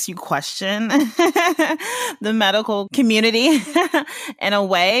really makes you question the medical community in a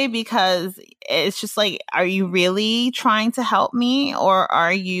way, because it's just like, are you really trying to help me, or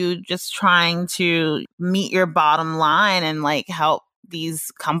are you just trying to meet your bottom line and like help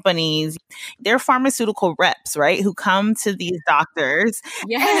these companies? They're pharmaceutical reps, right? Who come to these doctors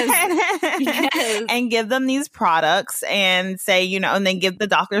Yes. and give them these products and say, and then give the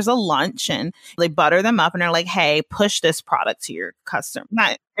doctors a lunch and they butter them up and they're like, hey, push this product to your customer,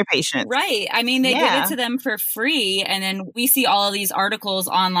 not your patients. Right. I mean, they give it to them for free. And then we see all of these articles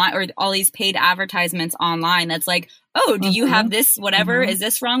online or all these paid advertisements online. That's like, oh, do you have this? Whatever. Is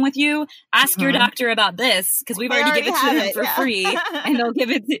this wrong with you? Ask your doctor about this, because we've already given it to them for free and they'll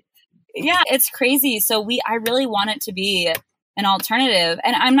give it to. Yeah, it's crazy. So I really want it to be an alternative.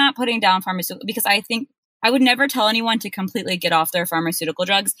 And I'm not putting down pharmaceutical, because I think I would never tell anyone to completely get off their pharmaceutical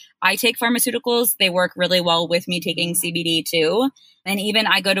drugs. I take pharmaceuticals. They work really well with me taking CBD too. And even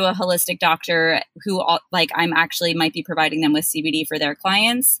I go to a holistic doctor who I'm actually might be providing them with CBD for their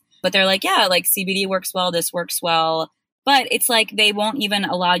clients. But they're like, yeah, like CBD works well. This works well. But it's like they won't even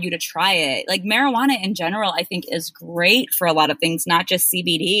allow you to try it. Like marijuana in general, I think is great for a lot of things, not just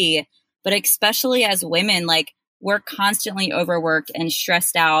CBD, but especially as women, like we're constantly overworked and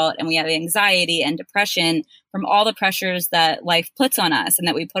stressed out, and we have anxiety and depression from all the pressures that life puts on us and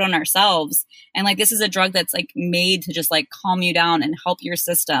that we put on ourselves. And like, this is a drug that's like made to just like calm you down and help your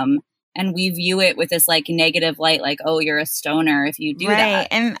system. And we view it with this like negative light, like, oh, you're a stoner if you do that.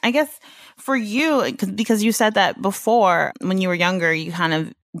 And I guess for you, because you said that before, when you were younger, you kind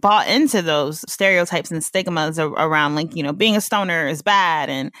of bought into those stereotypes and stigmas around like, being a stoner is bad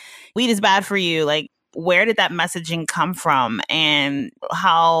and weed is bad for you. Like, where did that messaging come from and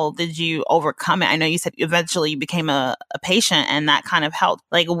how did you overcome it? I know you said eventually you became a patient and that kind of helped.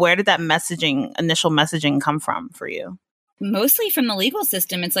 Like, where did that initial messaging come from for you? Mostly from the legal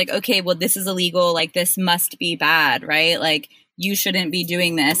system. It's like, okay, well, this is illegal. Like, this must be bad, right? Like, you shouldn't be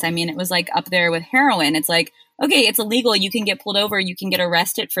doing this. I mean, it was like up there with heroin. It's like, okay, it's illegal. You can get pulled over. You can get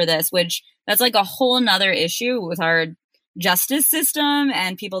arrested for this, which that's like a whole nother issue with our justice system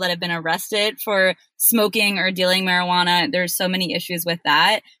and people that have been arrested for smoking or dealing marijuana. There's so many issues with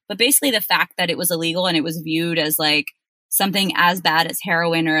that. But basically the fact that it was illegal and it was viewed as like something as bad as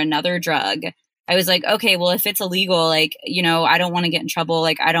heroin or another drug, I was like, okay, well, if it's illegal, like, I don't want to get in trouble.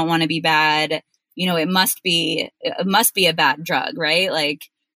 Like, I don't want to be bad. It must be a bad drug, right? Like,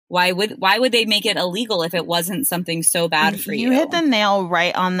 why would they make it illegal if it wasn't something so bad for you? You hit the nail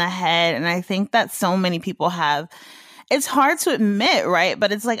right on the head. And I think that so many people have. It's hard to admit, right?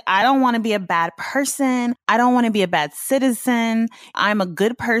 But it's like, I don't want to be a bad person. I don't want to be a bad citizen. I'm a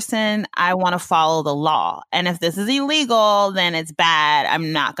good person. I want to follow the law. And if this is illegal, then it's bad.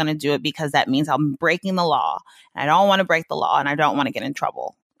 I'm not going to do it because that means I'm breaking the law. And I don't want to break the law and I don't want to get in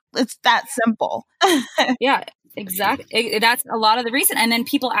trouble. It's that simple. Yeah, exactly. That's a lot of the reason. And then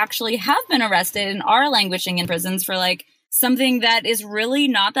people actually have been arrested and are languishing in prisons for like something that is really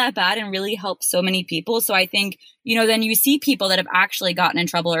not that bad and really helps so many people. So I think, then you see people that have actually gotten in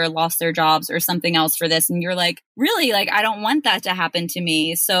trouble or lost their jobs or something else for this. And you're like, really? Like, I don't want that to happen to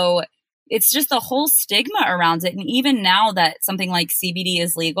me. So it's just the whole stigma around it. And even now that something like CBD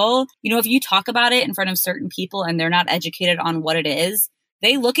is legal, if you talk about it in front of certain people and they're not educated on what it is,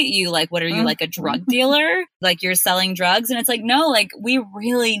 they look at you like, what are you, like a drug dealer? Like you're selling drugs? And it's like, no, like we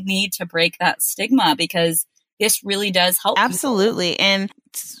really need to break that stigma because this really does help. Absolutely. People. And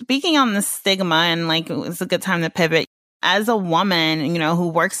speaking on the stigma, and like, it's a good time to pivot. As a woman, who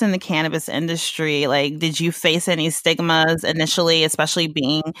works in the cannabis industry, like, did you face any stigmas initially, especially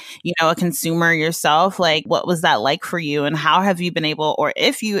being, a consumer yourself? Like, what was that like for you? And how have you been able, or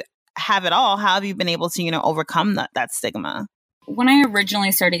if you have at all, how have you been able to, overcome that stigma? When I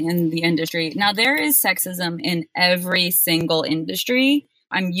originally started in the industry, now there is sexism in every single industry.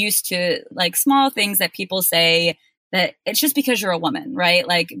 I'm used to like small things that people say that it's just because you're a woman, right?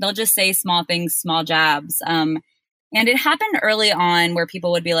 Like they'll just say small things, small jabs. And it happened early on where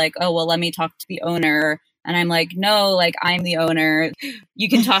people would be like, oh, well, let me talk to the owner. And I'm like, no, like I'm the owner. You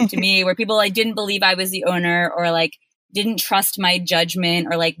can talk to me. Where people like didn't believe I was the owner or like didn't trust my judgment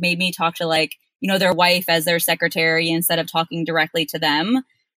or like made me talk to like, their wife as their secretary instead of talking directly to them.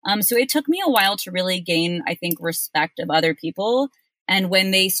 So it took me a while to really gain, I think, respect of other people. And when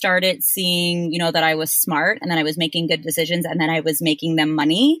they started seeing, that I was smart and that I was making good decisions and that I was making them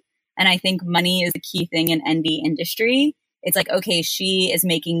money. And I think money is a key thing in any industry. it's like, okay, she is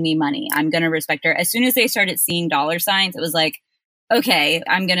making me money. I'm going to respect her. As soon as they started seeing dollar signs, it was like, okay,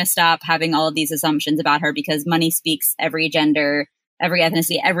 I'm going to stop having all of these assumptions about her because money speaks every gender, every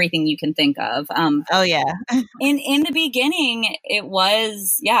ethnicity, everything you can think of. Oh, yeah. In the beginning, it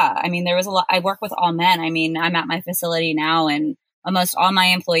was, yeah, I mean, there was a lot. I work with all men. I mean, I'm at my facility now and almost all my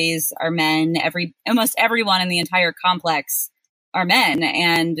employees are men. Almost everyone in the entire complex are men.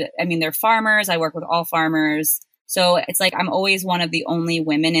 And I mean, they're farmers. I work with all farmers. So it's like, I'm always one of the only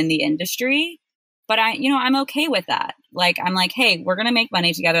women in the industry. But I'm okay with that. Like, I'm like, hey, we're going to make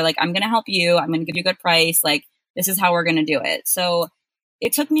money together. Like, I'm going to help you. I'm going to give you a good price. Like, this is how we're going to do it. So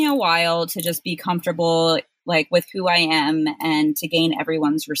it took me a while to just be comfortable, like, with who I am and to gain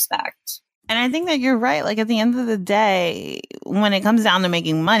everyone's respect. And I think that you're right. Like, at the end of the day, when it comes down to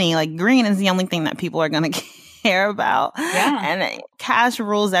making money, like, green is the only thing that people are going to care about. Yeah. And cash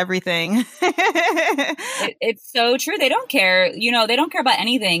rules everything. It's so true. They don't care. They don't care about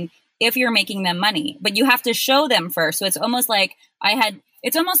anything if you're making them money, but you have to show them first. So it's almost like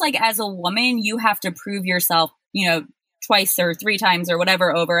as a woman, you have to prove yourself, twice or three times or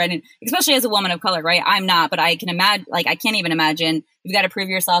whatever over. And especially as a woman of color, right? I'm not, but I can imagine, like, I can't even imagine you've got to prove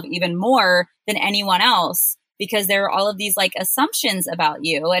yourself even more than anyone else because there are all of these like assumptions about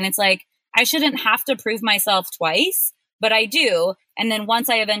you. And it's like, I shouldn't have to prove myself twice, but I do. And then once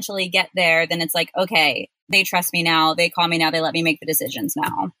I eventually get there, then it's like, okay, they trust me now. They call me now. They let me make the decisions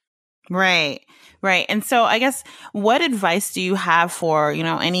now. Right. And so I guess what advice do you have for,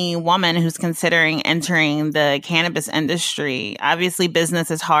 any woman who's considering entering the cannabis industry? Obviously,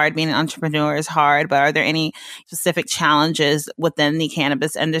 business is hard. Being an entrepreneur is hard. But are there any specific challenges within the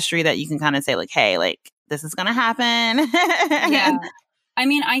cannabis industry that you can kind of say, like, hey, like, this is going to happen? Yeah. I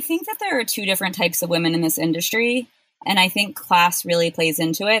mean, I think that there are two different types of women in this industry. And I think class really plays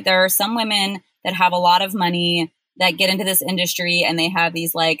into it. There are some women that have a lot of money that get into this industry and they have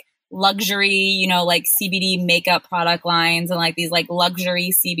these like luxury, like CBD makeup product lines and like these like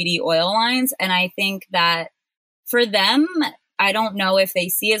luxury CBD oil lines. And I think that for them, I don't know if they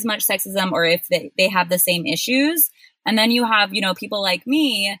see as much sexism or if they have the same issues. And then you have, people like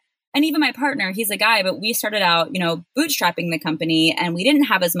me and even my partner, he's a guy, but we started out, bootstrapping the company and we didn't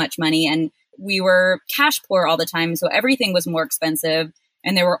have as much money and we were cash poor all the time. So everything was more expensive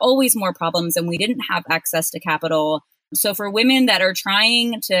and there were always more problems and we didn't have access to capital. So for women that are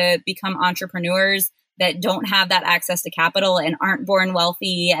trying to become entrepreneurs that don't have that access to capital and aren't born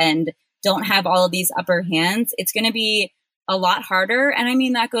wealthy and don't have all of these upper hands, it's going to be a lot harder. And I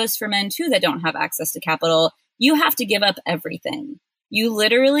mean, that goes for men too that don't have access to capital. You have to give up everything. You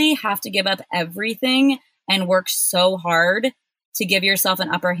literally have to give up everything and work so hard to give yourself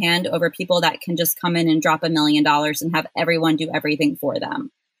an upper hand over people that can just come in and drop $1 million and have everyone do everything for them.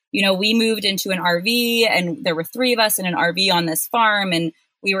 We moved into an RV and there were 3 of us in an RV on this farm and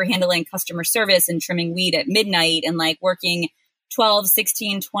we were handling customer service and trimming weed at midnight and like working 12,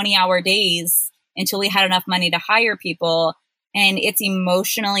 16, 20-hour days until we had enough money to hire people. And it's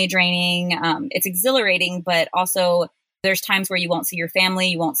emotionally draining. It's exhilarating, but also there's times where you won't see your family,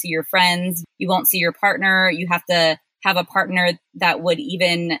 you won't see your friends, you won't see your partner. You have to have a partner that would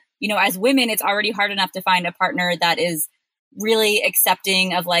even, as women, it's already hard enough to find a partner that is really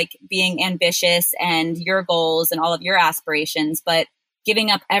accepting of like being ambitious and your goals and all of your aspirations, but giving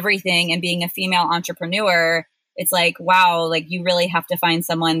up everything and being a female entrepreneur, it's like, wow, like you really have to find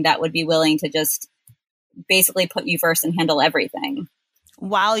someone that would be willing to just basically put you first and handle everything.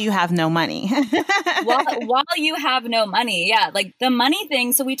 While you have no money. while you have no money. Yeah. Like the money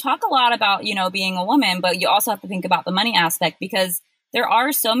thing. So we talk a lot about, being a woman, but you also have to think about the money aspect because there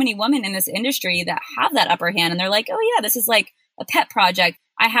are so many women in this industry that have that upper hand and they're like, oh yeah, this is like a pet project.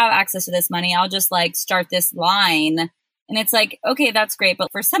 I have access to this money. I'll just like start this line. And it's like, okay, that's great.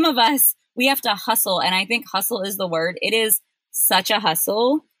 But for some of us, we have to hustle. And I think hustle is the word. It is such a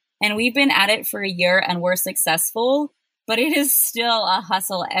hustle. And we've been at it for a year and we're successful, but it is still a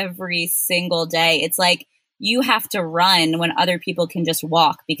hustle every single day. It's like you have to run when other people can just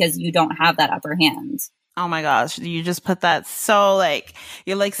walk because you don't have that upper hand. Oh my gosh, you just put that so like,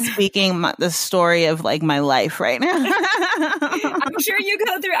 you're like speaking the story of like my life right now. I'm sure you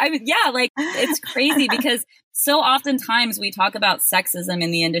go through, like it's crazy because so oftentimes we talk about sexism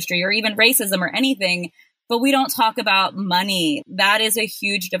in the industry or even racism or anything, but we don't talk about money. That is a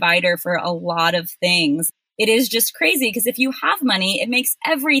huge divider for a lot of things. It is just crazy because if you have money, it makes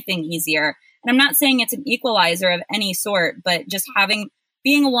everything easier. And I'm not saying it's an equalizer of any sort, but just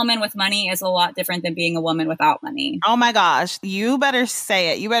being a woman with money is a lot different than being a woman without money. Oh my gosh. You better say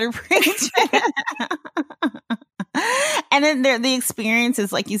it. You better preach it. And then the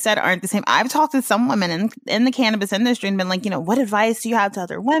experiences, like you said, aren't the same. I've talked to some women in the cannabis industry and been like, what advice do you have to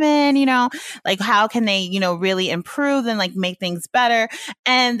other women? Like how can they, really improve and like make things better?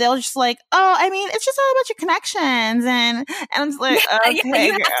 And they'll just like, oh, I mean, it's just all about your connections. And I'm just like, okay, yeah,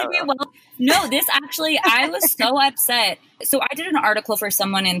 you have to be no, this actually, I was so upset. So I did an article for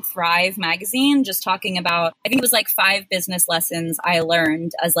someone in Thrive magazine just talking about, I think it was like 5 business lessons I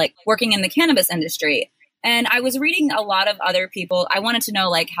learned as like working in the cannabis industry. And I was reading a lot of other people. I wanted to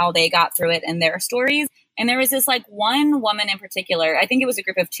know like how they got through it and their stories. And there was this like one woman in particular, I think it was a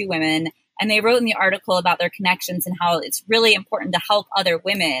group of 2 women, and they wrote in the article about their connections and how it's really important to help other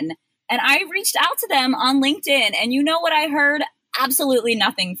women. And I reached out to them on LinkedIn, and you know what I heard? Absolutely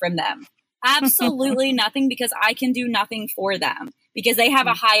nothing from them. Absolutely nothing, because I can do nothing for them because they have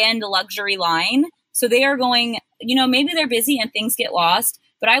a high-end luxury line. So they are going, maybe they're busy and things get lost,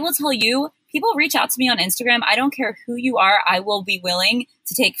 but I will tell you, people reach out to me on Instagram. I don't care who you are. I will be willing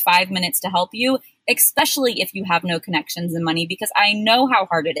to take 5 minutes to help you, especially if you have no connections and money, because I know how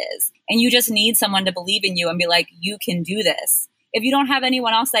hard it is. And you just need someone to believe in you and be like, you can do this. If you don't have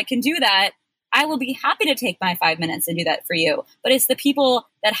anyone else that can do that, I will be happy to take my 5 minutes and do that for you. But it's the people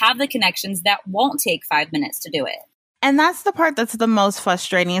that have the connections that won't take 5 minutes to do it. And that's the part that's the most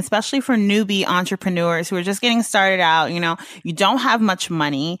frustrating, especially for newbie entrepreneurs who are just getting started out. You don't have much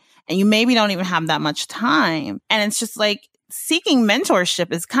money and you maybe don't even have that much time. And it's just like seeking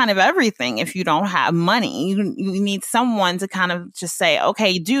mentorship is kind of everything. If you don't have money, you need someone to kind of just say,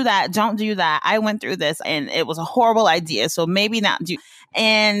 okay, do that. Don't do that. I went through this and it was a horrible idea. So maybe not do.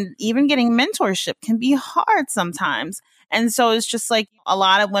 And even getting mentorship can be hard sometimes. And so it's just like a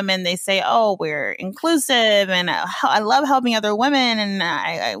lot of women, they say, oh, we're inclusive and I love helping other women and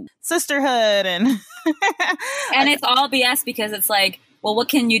I sisterhood. And it's all BS because it's like, well, what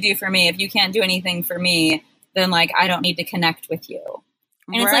can you do for me? If you can't do anything for me, then like, I don't need to connect with you.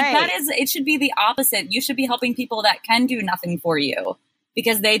 And it's like, it should be the opposite. You should be helping people that can do nothing for you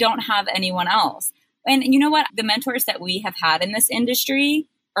because they don't have anyone else. And you know what? The mentors that we have had in this industry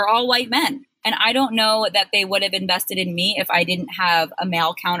are all white men. And I don't know that they would have invested in me if I didn't have a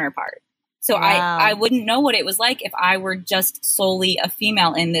male counterpart. So wow. I wouldn't know what it was like if I were just solely a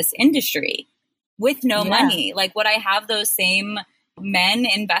female in this industry with no money. Like, would I have those same men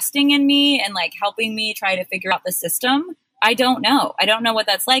investing in me and like helping me try to figure out the system? I don't know. I don't know what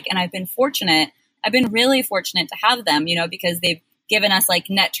that's like. And I've been fortunate. I've been really fortunate to have them, because they've given us like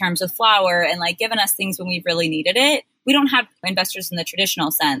net terms of flower and like given us things when we've really needed it. We don't have investors in the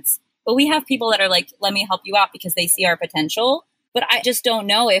traditional sense, but we have people that are like, let me help you out because they see our potential. But I just don't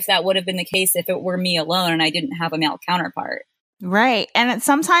know if that would have been the case if it were me alone and I didn't have a male counterpart. Right. And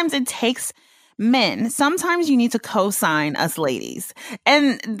sometimes it takes men. Sometimes you need to co-sign us ladies.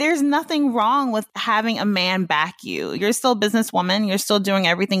 And there's nothing wrong with having a man back you. You're still a businesswoman. You're still doing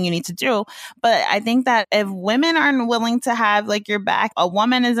everything you need to do. But I think that if women aren't willing to have like your back, a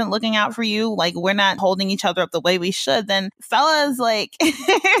woman isn't looking out for you, like we're not holding each other up the way we should, then fellas, like...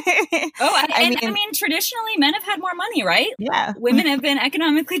 I mean, traditionally men have had more money, right? Yeah. Women have been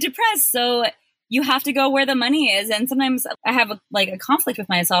economically depressed. So you have to go where the money is. And sometimes I have a conflict with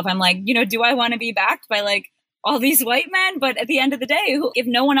myself. I'm like, do I want to be backed by like all these white men? But at the end of the day, if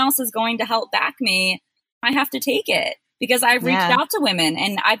no one else is going to help back me, I have to take it because I've reached out to women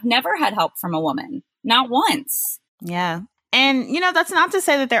and I've never had help from a woman. Not once. Yeah. And, that's not to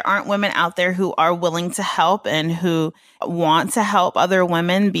say that there aren't women out there who are willing to help and who want to help other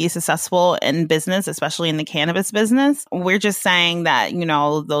women be successful in business, especially in the cannabis business. We're just saying that,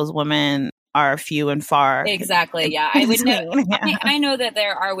 those women are few and far. Exactly. Yeah. I would know. I know that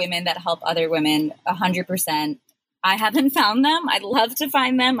there are women that help other women 100%. I haven't found them. I'd love to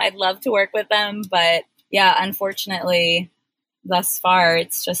find them. I'd love to work with them. But yeah, unfortunately, thus far,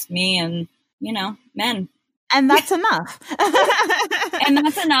 it's just me and, men. And that's enough. And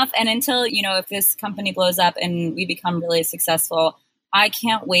that's enough. And until, if this company blows up and we become really successful, I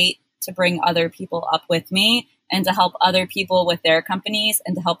can't wait to bring other people up with me and to help other people with their companies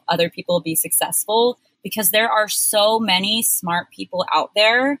and to help other people be successful, because there are so many smart people out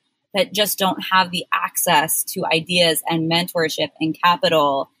there that just don't have the access to ideas and mentorship and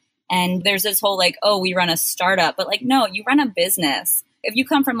capital. And there's this whole like, oh, we run a startup, but like, no, you run a business. If you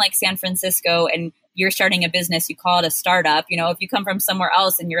come from like San Francisco and you're starting a business, you call it a startup. If you come from somewhere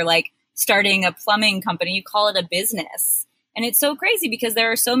else and you're like starting a plumbing company, you call it a business. And it's so crazy because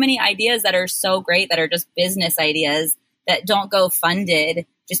there are so many ideas that are so great that are just business ideas that don't go funded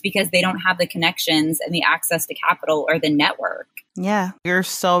just because they don't have the connections and the access to capital or the network. Yeah, you're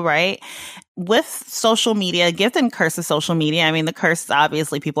so right. With social media, gift and curse of social media. I mean, the curse is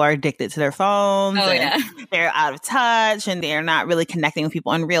obviously people are addicted to their phones Oh, and yeah. they're out of touch and they're not really connecting with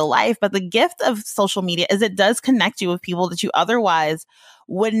people in real life. But the gift of social media is it does connect you with people that you otherwise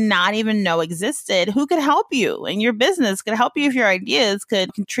would not even know existed, who could help you in your business, could help you if your ideas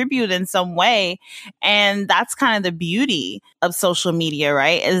could contribute in some way. And that's kind of the beauty of social media,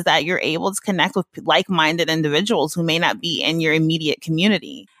 right? Is that you're able to connect with like-minded individuals who may not be in your immediate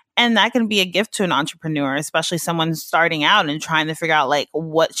community. And that can be a gift to an entrepreneur, especially someone starting out and trying to figure out, like,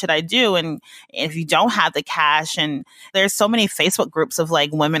 what should I do? And if you don't have the cash, and there's so many Facebook groups of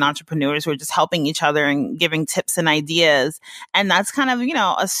like women entrepreneurs who are just helping each other and giving tips and ideas. And that's kind of,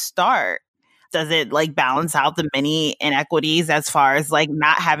 a start. Does it like balance out the many inequities as far as like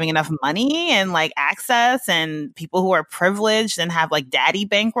not having enough money and like access and people who are privileged and have like daddy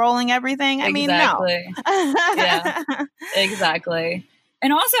bankrolling everything? I mean, no. Exactly. Yeah, exactly.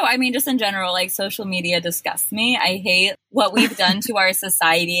 And also, I mean, just in general, like social media disgusts me. I hate what we've done to our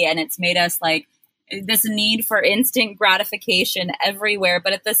society, and it's made us like this need for instant gratification everywhere.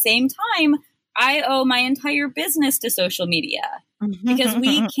 But at the same time, I owe my entire business to social media because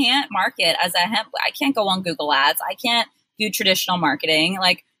we can't market as a hemp. I can't go on Google Ads. I can't do traditional marketing.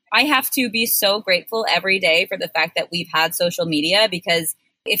 Like, I have to be so grateful every day for the fact that we've had social media, because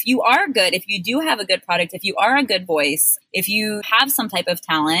if you are good, if you do have a good product, if you are a good voice, if you have some type of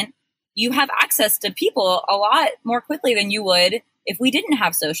talent, you have access to people a lot more quickly than you would if we didn't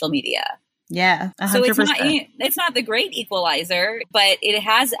have social media. Yeah, 100%. So it's not the great equalizer, but it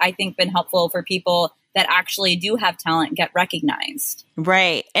has, I think, been helpful for people that actually do have talent get recognized.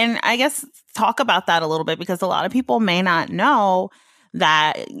 Right. And I guess talk about that a little bit, because a lot of people may not know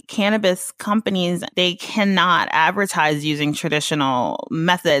that cannabis companies, they cannot advertise using traditional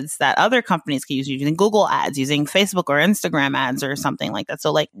methods that other companies can use, using Google ads, using Facebook or Instagram ads or something like that.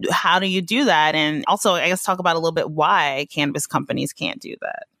 So like, how do you do that? And also, I guess talk about a little bit why cannabis companies can't do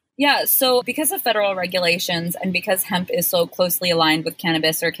that. Yeah, so because of federal regulations and because hemp is so closely aligned with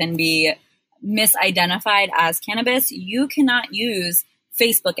cannabis or can be misidentified as cannabis, you cannot use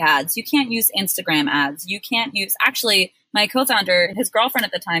Facebook ads. You can't use Instagram ads. You can't use, actually, my co-founder, his girlfriend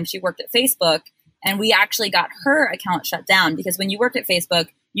at the time, she worked at Facebook, and we actually got her account shut down because when you work at Facebook,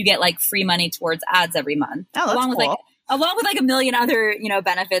 you get like free money towards ads every month. Oh, that's cool. Along with like a million other,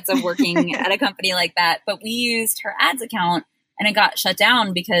 benefits of working at a company like that. But we used her ads account and it got shut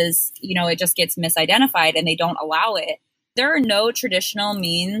down because, it just gets misidentified and they don't allow it. There are no traditional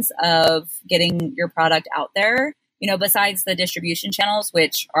means of getting your product out there, besides the distribution channels,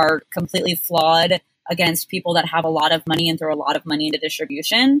 which are completely flawed against people that have a lot of money and throw a lot of money into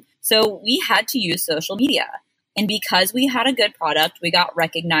distribution. So we had to use social media. And because we had a good product, we got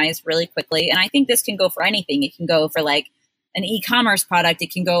recognized really quickly. And I think this can go for anything. It can go for like an e-commerce product.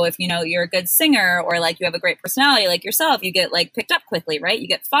 It can go if, you're a good singer or like you have a great personality like yourself, you get like picked up quickly, right? You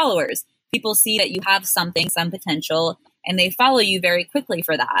get followers. People see that you have something, some potential, and they follow you very quickly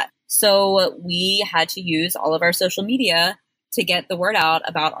for that. So we had to use all of our social media to get the word out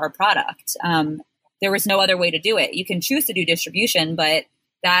about our product. There was no other way to do it. You can choose to do distribution, but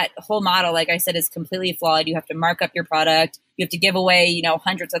that whole model, like I said, is completely flawed. You have to mark up your product. You have to give away,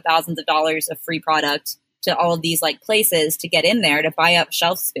 hundreds of thousands of dollars of free product to all of these like places to get in there to buy up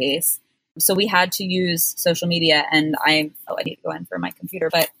shelf space. So we had to use social media, and I need to go in for my computer,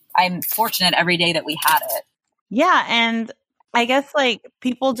 but I'm fortunate every day that we had it. Yeah. And I guess like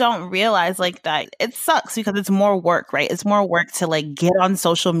people don't realize like that it sucks because it's more work, right? It's more work to like get on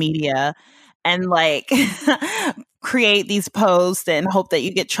social media and like create these posts and hope that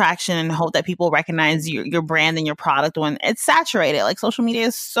you get traction and hope that people recognize your brand and your product when it's saturated. Like social media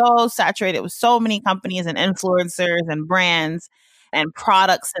is so saturated with so many companies and influencers and brands and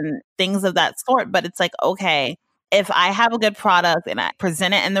products and things of that sort. But it's like, okay, if I have a good product and I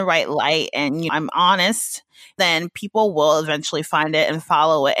present it in the right light and I'm honest, then people will eventually find it and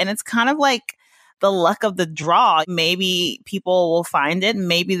follow it. And it's kind of like the luck of the draw. Maybe people will find it,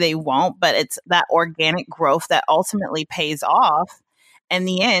 maybe they won't, but it's that organic growth that ultimately pays off in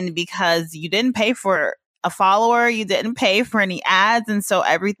the end, because you didn't pay for a follower, you didn't pay for any ads. And so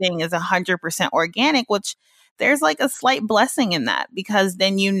everything is 100% organic, which there's like a slight blessing in that, because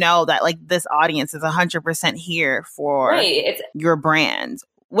then that like this audience is 100% here for your brand,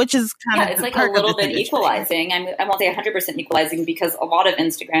 which is kind of it's like a little bit equalizing. I won't say 100% equalizing, because a lot of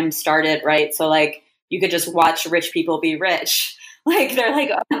Instagram started, right? So like you could just watch rich people be rich. Like they're like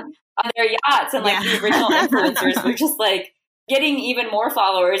on their yachts, and like the original influencers were just like getting even more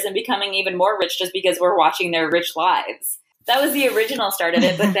followers and becoming even more rich just because we're watching their rich lives. That was the original start of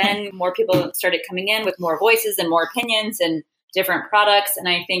it. But then more people started coming in with more voices and more opinions and different products. And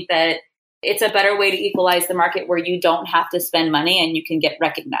I think that it's a better way to equalize the market where you don't have to spend money and you can get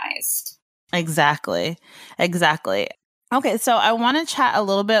recognized. Exactly. Exactly. Okay, so I want to chat a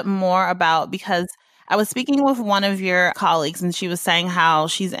little bit more about, because I was speaking with one of your colleagues and she was saying how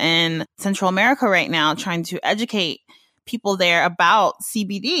she's in Central America right now trying to educate people there about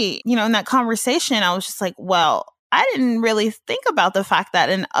CBD. You know, in that conversation, I was just like, well, I didn't really think about the fact that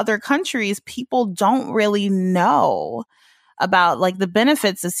in other countries, people don't really know about like the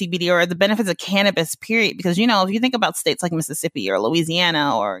benefits of CBD or the benefits of cannabis, period. Because, you know, if you think about states like Mississippi or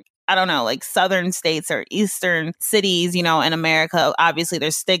Louisiana or I don't know, like southern states or eastern cities, you know, in America, obviously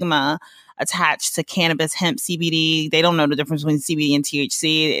there's stigma attached to cannabis, hemp, CBD. They don't know the difference between CBD and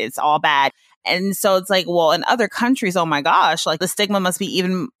THC. It's all bad. And so it's like, well, in other countries, oh my gosh, like the stigma must be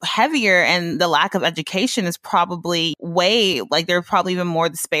even heavier. And the lack of education is probably like there are probably even more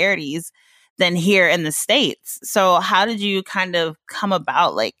disparities than here in the States. So how did you kind of come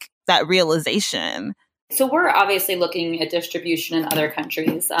about like that realization? So we're obviously looking at distribution in other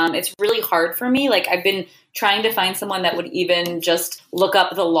countries. It's really hard for me. Like I've been trying to find someone that would even just look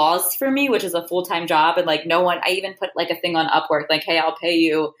up the laws for me, which is a full-time job. And like no one, I even put like a thing on Upwork, like, hey, I'll pay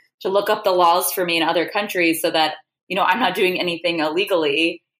you to look up the laws for me in other countries so that, you know, I'm not doing anything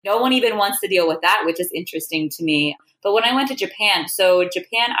illegally. No one even wants to deal with that, which is interesting to me. But when I went to Japan, so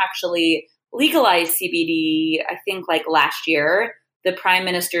Japan actually legalized CBD, I think like last year. The prime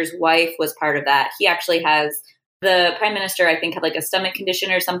minister's wife was part of that. He actually the prime minister, I think, had like a stomach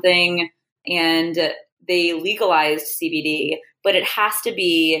condition or something, and they legalized CBD, but it has to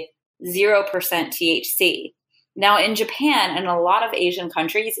be 0% THC. Now in Japan and a lot of Asian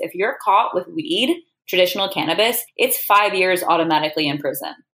countries, if you're caught with weed, traditional cannabis, it's 5 years automatically in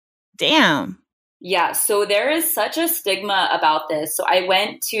prison. Damn. Yeah, so there is such a stigma about this. So I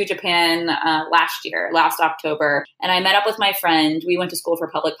went to Japan last October, and I met up with my friend. We went to school for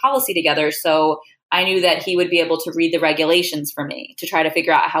public policy together. So I knew that he would be able to read the regulations for me to try to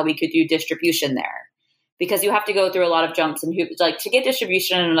figure out how we could do distribution there. Because you have to go through a lot of jumps and hoops. Like to get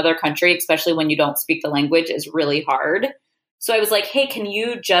distribution in another country, especially when you don't speak the language, is really hard. So I was like, hey, can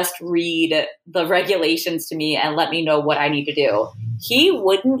you just read the regulations to me and let me know what I need to do? He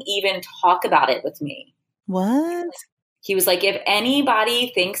wouldn't even talk about it with me. What? He was like, if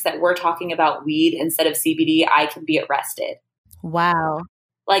anybody thinks that we're talking about weed instead of CBD, I can be arrested. Wow.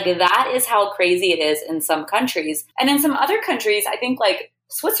 Like that is how crazy it is in some countries. And in some other countries, I think like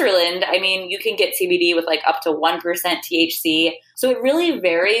Switzerland, I mean, you can get CBD with like up to 1% THC. So it really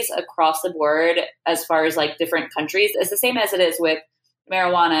varies across the board as far as like different countries. It's the same as it is with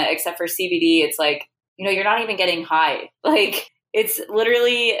marijuana, except for CBD. It's like, you know, you're not even getting high. Like it's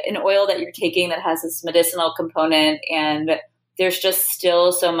literally an oil that you're taking that has this medicinal component. And there's just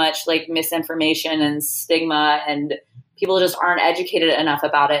still so much like misinformation and stigma, and people just aren't educated enough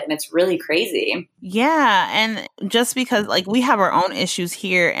about it. And it's really crazy. Yeah. And just because like we have our own issues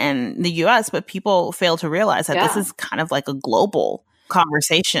here in the US, but people fail to realize that this is kind of like a global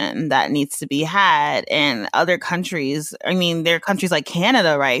conversation that needs to be had in other countries. I mean, there are countries like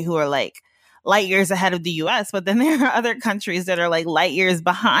Canada, right, who are like light years ahead of the US, but then there are other countries that are like light years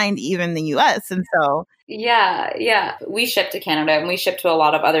behind even the US. And so Yeah. We ship to Canada and we ship to a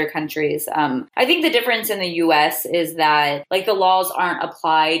lot of other countries. I think the difference in the US is that like the laws aren't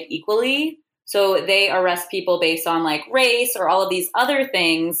applied equally. So they arrest people based on like race or all of these other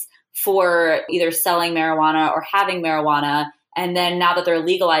things for either selling marijuana or having marijuana. And then now that they're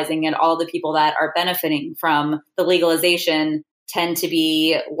legalizing it, all the people that are benefiting from the legalization tend to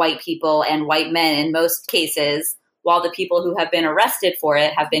be white people and white men in most cases, while the people who have been arrested for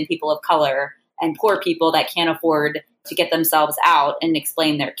it have been people of color and poor people that can't afford to get themselves out and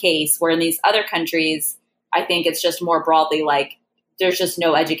explain their case. Where in these other countries, I think it's just more broadly like there's just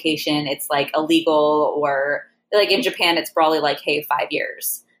no education. It's like illegal, or like in Japan, it's probably like, hey, 5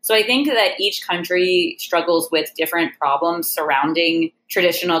 years. So I think that each country struggles with different problems surrounding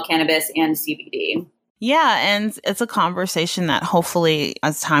traditional cannabis and CBD. Yeah, and it's a conversation that hopefully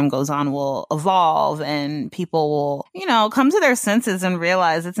as time goes on will evolve and people will, you know, come to their senses and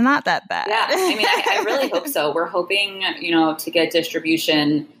realize it's not that bad. Yeah, I mean, I really hope so. We're hoping, you know, to get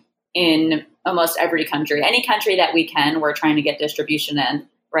distribution in almost every country. Any country that we can, we're trying to get distribution in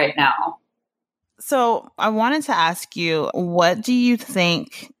right now. So I wanted to ask you, what do you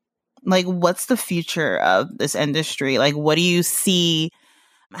think, like, what's the future of this industry? Like, what do you see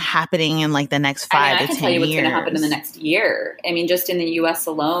happening in like the next 5 to 10 years? I can tell you what's going to happen in the next year. I mean, just in the US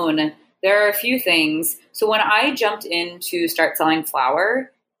alone, there are a few things. So when I jumped in to start selling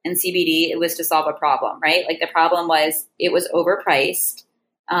flower and CBD, it was to solve a problem, right? Like the problem was it was overpriced.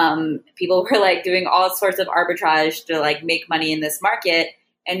 People were like doing all sorts of arbitrage to like make money in this market.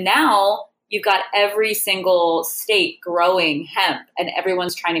 And now you've got every single state growing hemp and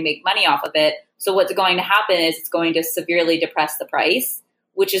everyone's trying to make money off of it. So what's going to happen is it's going to severely depress the price,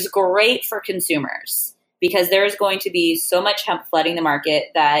 which is great for consumers because there's going to be so much hemp flooding the market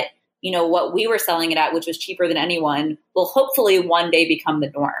that, you know, what we were selling it at, which was cheaper than anyone, will hopefully one day become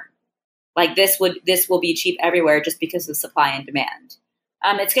the norm. Like this will be cheap everywhere just because of supply and demand.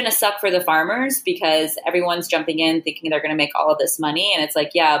 It's going to suck for the farmers because everyone's jumping in thinking they're going to make all of this money. And it's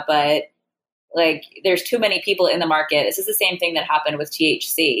like, yeah, but like there's too many people in the market. This is the same thing that happened with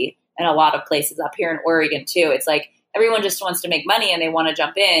THC in a lot of places up here in Oregon too. It's like everyone just wants to make money and they want to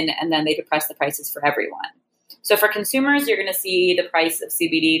jump in and then they depress the prices for everyone. So for consumers, you're going to see the price of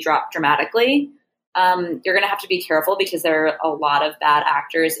CBD drop dramatically. You're going to have to be careful because there are a lot of bad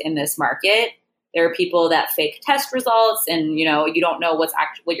actors in this market. There are people that fake test results and, you know, you don't know what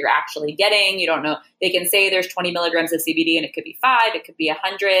you're actually getting. You don't know. They can say there's 20 milligrams of CBD and it could be 5, it could be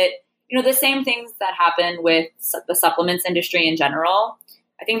 100. You know, the same things that happen with the supplements industry in general.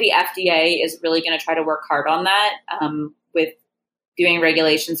 I think the FDA is really going to try to work hard on that with doing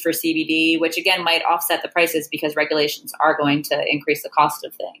regulations for CBD, which again might offset the prices because regulations are going to increase the cost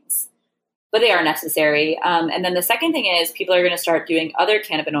of things. But they are necessary. And then the second thing is people are going to start doing other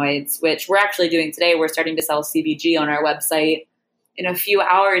cannabinoids, which we're actually doing today. We're starting to sell CBG on our website in a few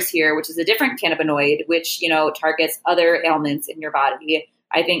hours here, which is a different cannabinoid, which, you know, targets other ailments in your body.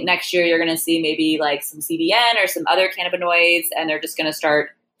 I think next year you're going to see maybe like some CBN or some other cannabinoids, and they're just going to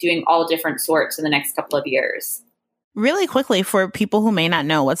start doing all different sorts in the next couple of years. Really quickly, for people who may not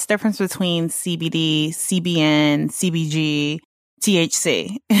know, what's the difference between CBD, CBN, CBG,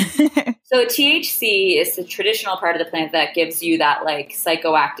 THC? So THC is the traditional part of the plant that gives you that like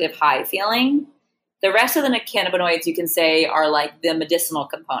psychoactive high feeling. The rest of the cannabinoids you can say are like the medicinal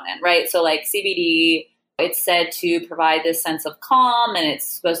component, right? So like CBD, it's said to provide this sense of calm and it's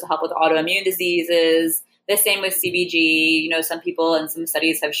supposed to help with autoimmune diseases. The same with CBG. You know, some people and some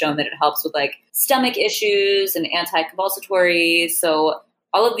studies have shown that it helps with like stomach issues and anti-convulsatory. So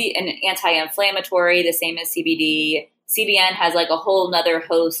all of the and anti-inflammatory, the same as CBD. CBN has like a whole nother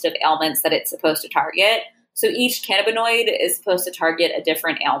host of ailments that it's supposed to target. So each cannabinoid is supposed to target a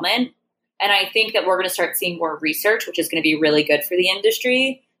different ailment. And I think that we're going to start seeing more research, which is going to be really good for the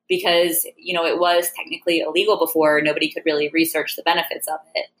industry because, you know, it was technically illegal before. Nobody could really research the benefits of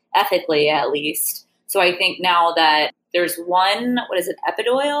it, ethically at least. So I think now that there's one, what is it,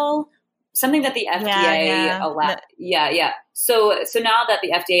 Epidoil? Something that the FDA allowed. Yeah. So now that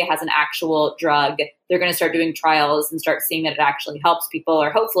the FDA has an actual drug, they're going to start doing trials and start seeing that it actually helps people, or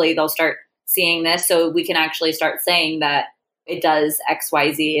hopefully they'll start seeing this so we can actually start saying that it does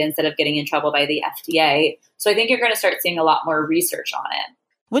XYZ instead of getting in trouble by the FDA. So I think you're going to start seeing a lot more research on it.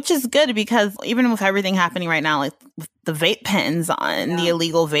 Which is good because even with everything happening right now, like with the vape pens on the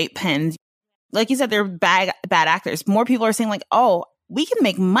illegal vape pens, like you said, they're bad actors. More people are saying like, oh, we can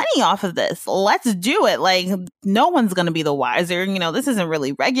make money off of this. Let's do it. Like no one's going to be the wiser. You know, this isn't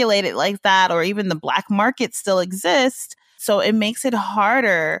really regulated like that, or even the black market still exists. So it makes it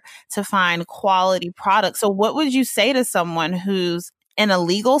harder to find quality products. So what would you say to someone who's in a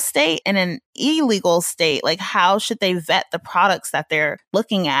legal state and an illegal state? Like how should they vet the products that they're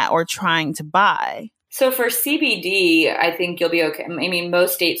looking at or trying to buy? So for CBD, I think you'll be okay. I mean,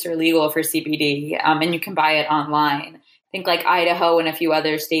 most states are legal for CBD and you can buy it online. I think like Idaho and a few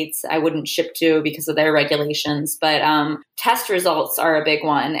other states I wouldn't ship to because of their regulations, but test results are a big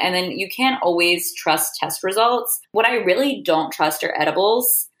one. And then you can't always trust test results. What I really don't trust are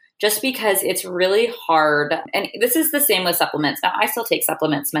edibles just because it's really hard. And this is the same with supplements. Now, I still take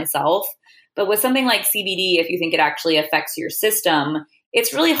supplements myself, but with something like CBD, if you think it actually affects your system,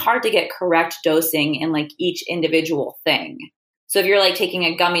 it's really hard to get correct dosing in like each individual thing. So if you're like taking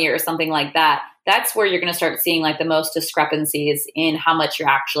a gummy or something like that, that's where you're going to start seeing like the most discrepancies in how much you're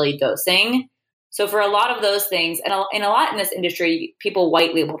actually dosing. So for a lot of those things, and a lot in this industry, people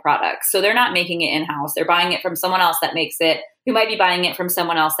white label products. So they're not making it in-house. They're buying it from someone else that makes it, who might be buying it from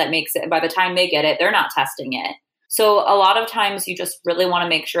someone else that makes it. And by the time they get it, they're not testing it. So a lot of times you just really want to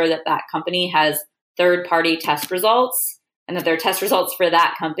make sure that that company has third-party test results and that they're test results for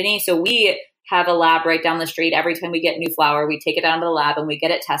that company. So we have a lab right down the street. Every time we get new flower, we take it down to the lab and we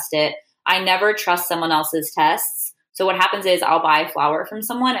get it tested. I never trust someone else's tests. So what happens is I'll buy flower from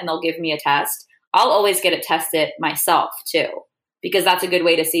someone and they'll give me a test. I'll always get it tested myself too, because that's a good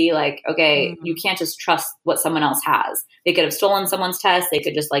way to see like, okay, you can't just trust what someone else has. They could have stolen someone's test. They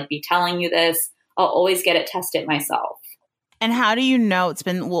could just like be telling you this. I'll always get it tested myself. And how do you know it's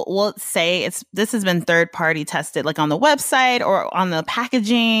been, will it say this has been third party tested, like on the website or on the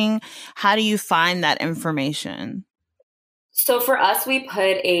packaging? How do you find that information? So for us, we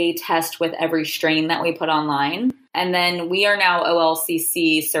put a test with every strain that we put online. And then we are now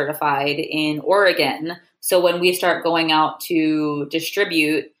OLCC certified in Oregon. So when we start going out to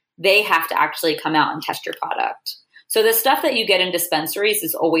distribute, they have to actually come out and test your product. So the stuff that you get in dispensaries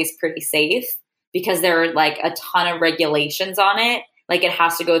is always pretty safe because there are like a ton of regulations on it. Like it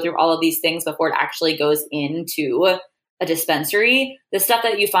has to go through all of these things before it actually goes into a dispensary. The stuff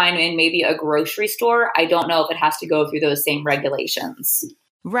that you find in maybe a grocery store, I don't know if it has to go through those same regulations.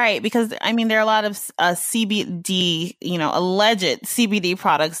 Right. Because I mean, there are a lot of CBD, alleged CBD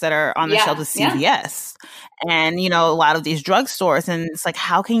products that are on the shelf of CVS and, a lot of these drugstores. And it's like,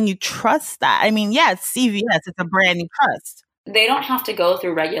 how can you trust that? I mean, yeah, it's CVS. It's a brand you trust. They don't have to go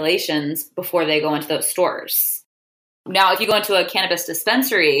through regulations before they go into those stores. Now, if you go into a cannabis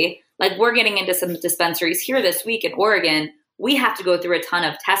dispensary, like we're getting into some dispensaries here this week in Oregon, we have to go through a ton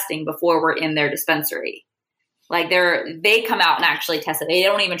of testing before we're in their dispensary. Like they come out and actually test it. They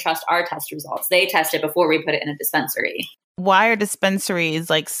don't even trust our test results. They test it before we put it in a dispensary. Why are dispensaries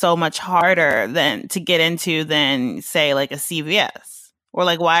like so much harder to get into than say like a CVS? Or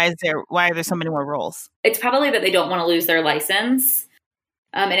like why are there so many more rules? It's probably that they don't want to lose their license.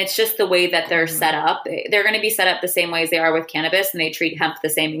 And it's just the way that they're set up. They're going to be set up the same way as they are with cannabis, and they treat hemp the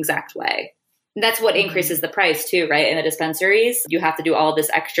same exact way. And that's what increases the price too, right? In the dispensaries, you have to do all of this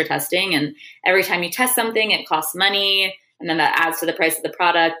extra testing. And every time you test something, it costs money. And then that adds to the price of the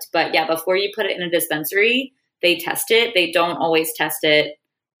product. But yeah, before you put it in a dispensary, they test it. They don't always test it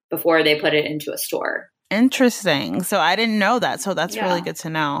before they put it into a store. Interesting. So I didn't know that. So that's really good to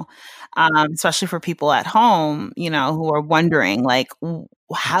know, especially for people at home, who are wondering, like,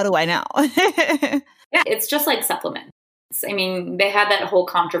 how do I know? Yeah, it's just like supplements. I mean, they had that whole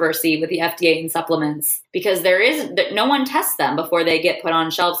controversy with the FDA and supplements because no one tests them before they get put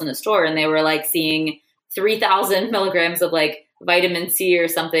on shelves in a store. And they were like seeing 3,000 milligrams of like vitamin C or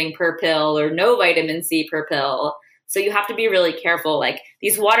something per pill or no vitamin C per pill. So you have to be really careful. Like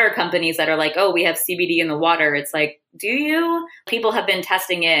these water companies that are like, oh, we have CBD in the water. It's like, do you? People have been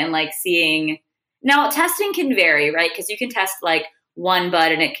testing it and like seeing. Now, testing can vary, right? Because you can test like one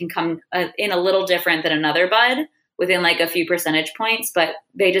bud and it can come in a little different than another bud within like a few percentage points, but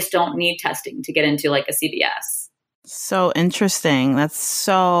they just don't need testing to get into like a CVS. So interesting. That's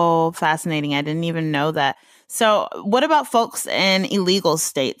so fascinating. I didn't even know that. So what about folks in illegal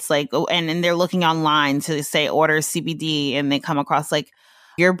states, like, and they're looking online to say order CBD and they come across like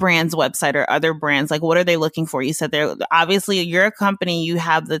your brand's website or other brands, like what are they looking for? You said they're obviously you're a company, you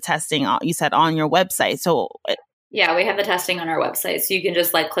have the testing, you said on your website. So yeah, we have the testing on our website. So you can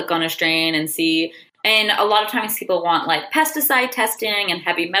just like click on a strain and see. And a lot of times people want like pesticide testing and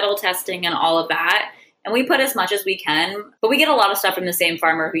heavy metal testing and all of that. And we put as much as we can, but we get a lot of stuff from the same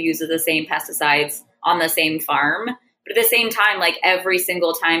farmer who uses the same pesticides on the same farm. But at the same time, like every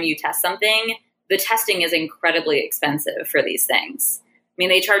single time you test something, the testing is incredibly expensive for these things. I mean,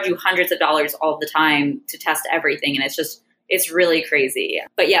 they charge you hundreds of dollars all the time to test everything. And it's really crazy.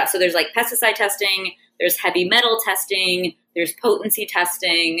 But yeah, so there's like pesticide testing, there's heavy metal testing, there's potency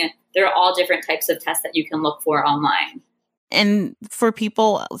testing. There are all different types of tests that you can look for online. And for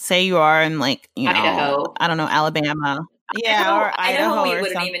people, say you are in like, Idaho. I don't know, Alabama. Yeah, or Idaho we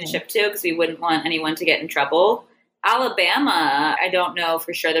wouldn't something. even ship to because we wouldn't want anyone to get in trouble. Alabama, I don't know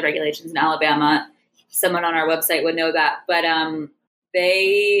for sure the regulations in Alabama. Someone on our website would know that. But are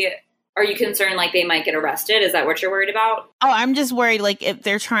you concerned like they might get arrested? Is that what you're worried about? Oh, I'm just worried like if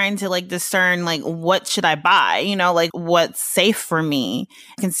they're trying to like discern like what should I buy? Like what's safe for me,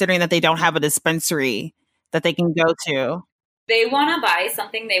 considering that they don't have a dispensary that they can go to. They want to buy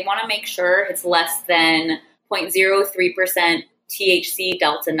something. They want to make sure it's less than 0.03% THC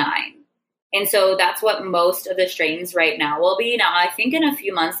Delta 9. And so that's what most of the strains right now will be. Now, I think in a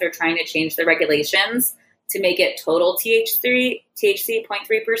few months, they're trying to change the regulations to make it total THC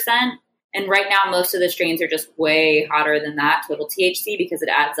 0.3%. And right now, most of the strains are just way hotter than that, total THC, because it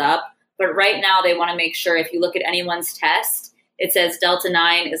adds up. But right now, they want to make sure if you look at anyone's test, it says Delta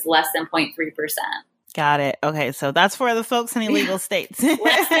 9 is less than 0.3%. Got it. Okay, so that's for the folks in illegal states.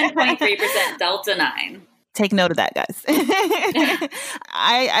 Less than 0.3% Delta 9. Take note of that, guys.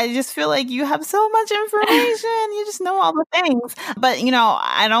 I just feel like you have so much information. You just know all the things. But,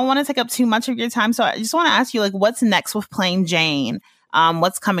 I don't want to take up too much of your time. So I just want to ask you, like, what's next with Plain Jane?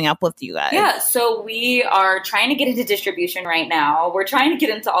 What's coming up with you guys? Yeah, so we are trying to get into distribution right now. We're trying to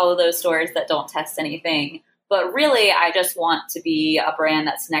get into all of those stores that don't test anything. But really, I just want to be a brand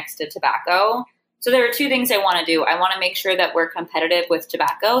that's next to tobacco. So there are two things I want to do. I want to make sure that we're competitive with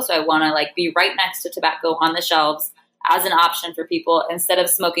tobacco. So I want to like be right next to tobacco on the shelves as an option for people instead of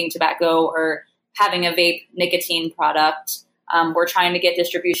smoking tobacco or having a vape nicotine product. We're trying to get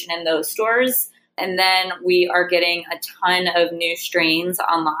distribution in those stores. And then we are getting a ton of new strains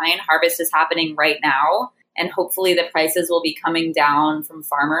online. Harvest is happening right now. And hopefully the prices will be coming down from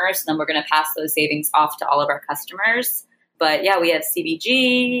farmers. And then we're going to pass those savings off to all of our customers. But yeah, we have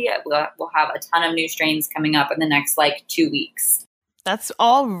CBG. We'll have a ton of new strains coming up in the next like 2 weeks. That's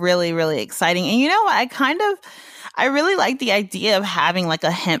all really, really exciting. And you know what? I really like the idea of having like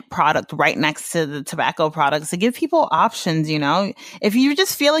a hemp product right next to the tobacco products to give people options, you know? If you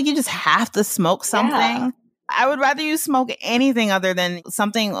just feel like you just have to smoke something, I would rather you smoke anything other than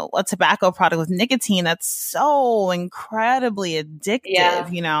a tobacco product with nicotine that's so incredibly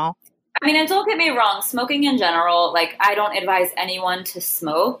addictive, you know? I mean, and don't get me wrong, smoking in general, like I don't advise anyone to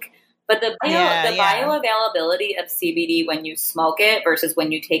smoke, but the bioavailability of CBD when you smoke it versus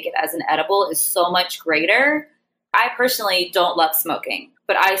when you take it as an edible is so much greater. I personally don't love smoking,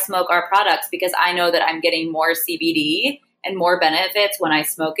 but I smoke our products because I know that I'm getting more CBD and more benefits when I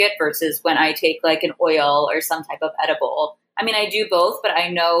smoke it versus when I take like an oil or some type of edible. I mean, I do both, but I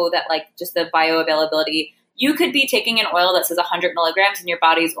know that like just the bioavailability, you could be taking an oil that says 100 milligrams and your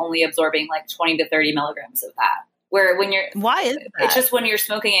body's only absorbing like 20 to 30 milligrams of that. Where when why is that? It's just when you're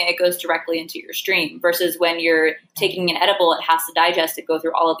smoking it, it goes directly into your stream versus when you're taking an edible, it has to digest it, go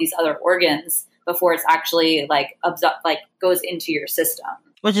through all of these other organs before it's actually like goes into your system.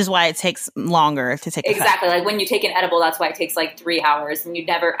 Which is why it takes longer to take effect. Exactly. Like when you take an edible, that's why it takes like 3 hours. And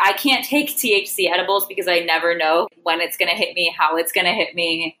I can't take THC edibles because I never know when it's going to hit me, how it's going to hit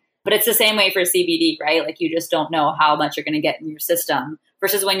me. But it's the same way for CBD, right? Like you just don't know how much you're going to get in your system.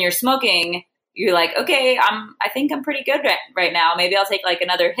 Versus when you're smoking, you're like, okay, I think I'm pretty good right now. Maybe I'll take like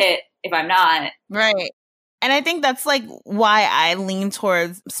another hit if I'm not. Right. And I think that's like why I lean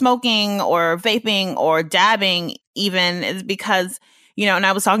towards smoking or vaping or dabbing even is because, you know, and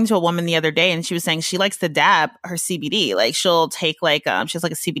I was talking to a woman the other day and she was saying she likes to dab her CBD. Like she'll take like, she has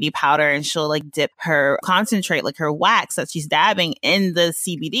like a CBD powder and she'll like dip her concentrate, like her wax that she's dabbing in the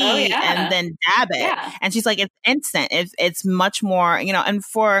CBD and then dab it. Yeah. And she's like, it's instant. It's much more, you know, and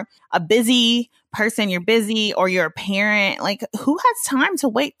for a busy person, you're busy or you're a parent, like who has time to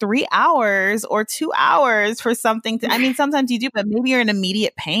wait 3 hours or 2 hours for something I mean, sometimes you do, but maybe you're in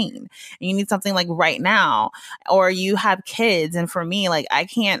immediate pain and you need something like right now, or you have kids. And for me, like I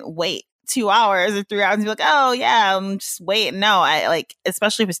can't wait 2 hours or 3 hours and be like, oh yeah, I'm just waiting. No, I like,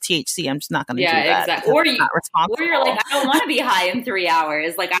 especially if it's THC, I'm just not going to do that. Exactly. Or you're like, I don't want to be high in 3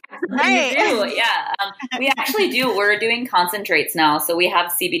 hours. Like I do. Yeah. We actually do. We're doing concentrates now. So we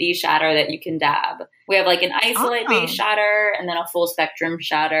have CBD shatter that you can dab. We have like an isolate based shatter and then a full spectrum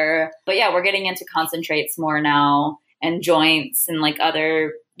shatter. But yeah, we're getting into concentrates more now and joints and like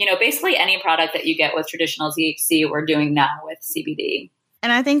other, you know, basically any product that you get with traditional THC, we're doing now with CBD.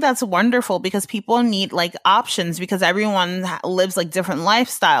 And I think that's wonderful because people need like options because everyone lives like different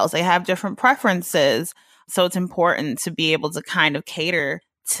lifestyles. They have different preferences. So it's important to be able to kind of cater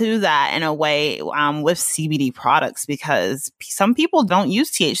to that in a way with CBD products because some people don't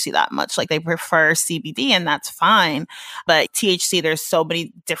use THC that much. Like they prefer CBD and that's fine. But THC, there's so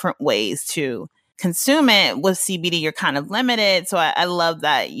many different ways to consume it. With CBD, you're kind of limited. So I love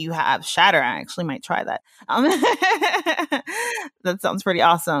that you have shatter. I actually might try that. That sounds pretty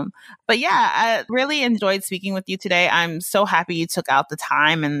awesome. But yeah, I really enjoyed speaking with you today. I'm so happy you took out the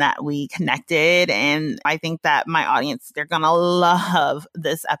time and that we connected. And I think that my audience, they're going to love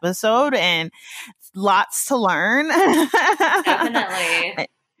this episode and lots to learn. Definitely.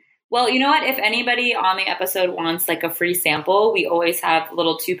 Well, you know what? If anybody on the episode wants like a free sample, we always have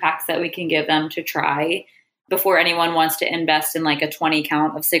little 2-packs that we can give them to try before anyone wants to invest in like a 20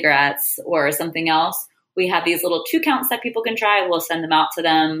 count of cigarettes or something else. We have these little 2 counts that people can try. We'll send them out to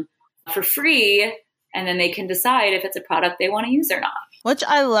them for free and then they can decide if it's a product they want to use or not. Which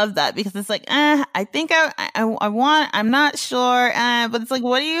I love that because it's like, I think I want, I'm not sure, but it's like,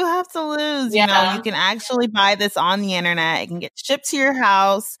 what do you have to lose? You know, you can actually buy this on the internet. It can get shipped to your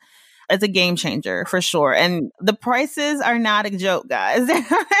house. It's a game changer for sure. And the prices are not a joke, guys.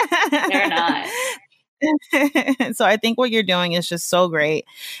 They're not. So I think what you're doing is just so great,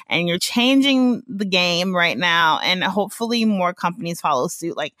 and you're changing the game right now, and hopefully more companies follow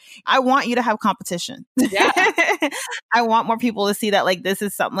suit. Like, I want you to have competition. Yeah. I want more people to see that, like, this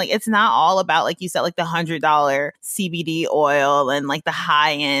is something, like, it's not all about, like you said, like the $100 CBD oil and like the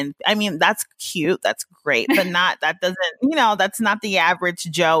high end. I mean, that's cute. That's great, but that doesn't, that's not the average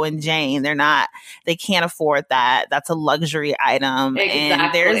Joe and Jane. They can't afford that. That's a luxury item.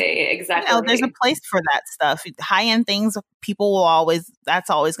 And there's a place for that stuff. High end things, people will that's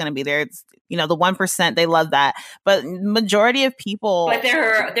always going to be there. It's, the 1%, they love that. But majority of people. But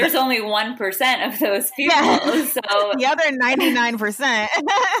there's only 1% of those people. Yeah. So the other 99%.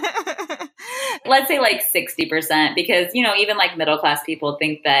 Let's say like 60%, because, even like middle class people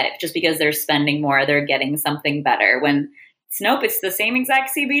think that just because they're spending more, they're getting something better, when nope, it's the same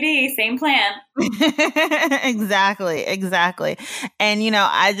exact CBD, same plant. Exactly. And,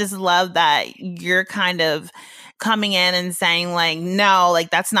 I just love that you're kind of coming in and saying, like, no, like,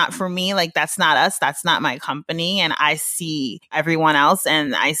 that's not for me. Like, that's not us. That's not my company. And I see everyone else,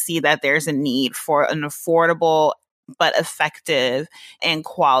 and I see that there's a need for an affordable but effective and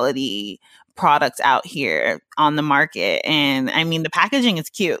quality product out here on the market. And I mean, the packaging is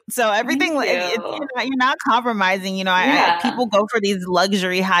cute. So everything, you're not compromising. People go for these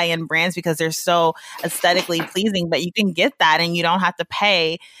luxury high-end brands because they're so aesthetically pleasing, but you can get that and you don't have to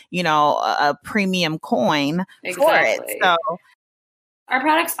pay, a premium coin for it. So our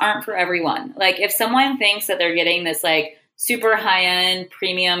products aren't for everyone. Like, if someone thinks that they're getting this like super high-end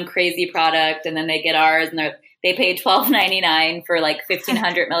premium crazy product, and then they get ours and they pay $12.99 for like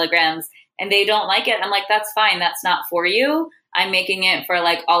 1,500 milligrams, and they don't like it, I'm like, that's fine. That's not for you. I'm making it for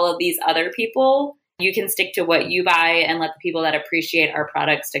like all of these other people. You can stick to what you buy and let the people that appreciate our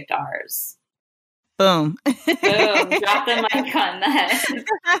product stick to ours. Boom. Boom. Drop the mic on that.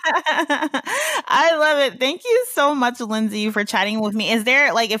 I love it. Thank you so much, Lindsey, for chatting with me. Is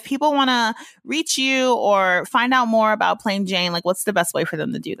there, like, if people want to reach you or find out more about Plain Jane, like, what's the best way for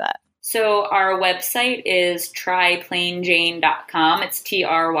them to do that? So our website is tryplainjane.com. It's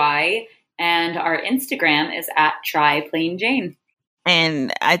TRY. And our Instagram is @tryplainjane.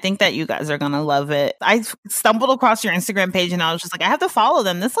 And I think that you guys are going to love it. I stumbled across your Instagram page and I was just like, I have to follow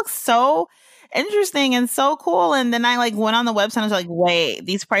them. This looks so interesting and so cool. And then I went on the website and I was like, wait,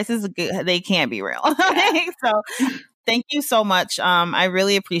 these prices, they can't be real. Yeah. So thank you so much. I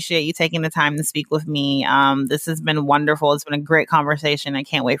really appreciate you taking the time to speak with me. This has been wonderful. It's been a great conversation. I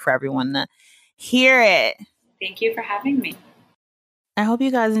can't wait for everyone to hear it. Thank you for having me. I hope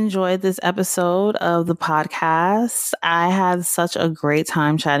you guys enjoyed this episode of the podcast. I had such a great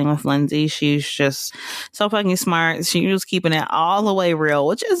time chatting with Lindsey. She's just so fucking smart. She was keeping it all the way real,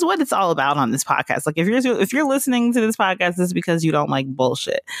 which is what it's all about on this podcast. Like, if you're listening to this podcast, it's because you don't like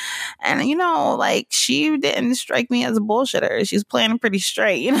bullshit. And she didn't strike me as a bullshitter. She's playing pretty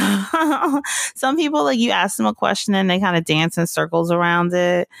straight. Some people, you ask them a question and they kind of dance in circles around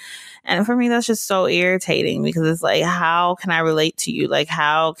it. And for me, that's just so irritating, because it's like, how can I relate to you? Like,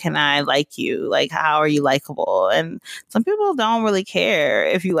 how can I like you? Like, how are you likable? And some people don't really care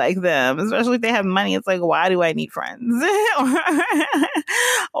if you like them, especially if they have money. It's like, why do I need friends?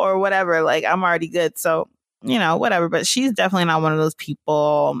 or whatever. Like, I'm already good. So, whatever. But she's definitely not one of those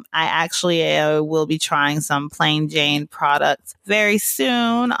people. I actually will be trying some Plain Jane products very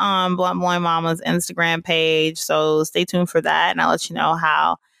soon on Blunt Blowing Mama's Instagram page. So stay tuned for that, and I'll let you know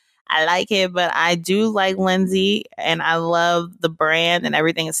how I like it. But I do like Lindsey, and I love the brand and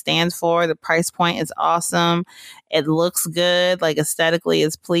everything it stands for. The price point is awesome. It looks good, like aesthetically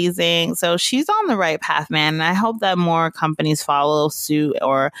it's pleasing. So she's on the right path, man. And I hope that more companies follow suit,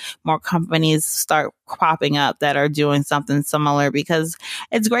 or more companies start cropping up that are doing something similar, because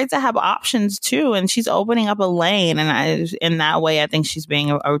it's great to have options too. And she's opening up a lane. And in that way, I think she's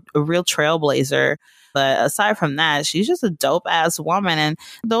being a real trailblazer. But aside from that, she's just a dope ass woman. And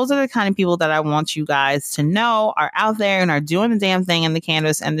those are the kind of people that I want you guys to know are out there and are doing the damn thing in the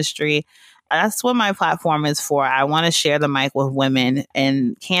cannabis industry. That's what my platform is for. I want to share the mic with women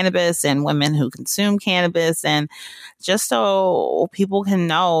in cannabis and women who consume cannabis, and just so people can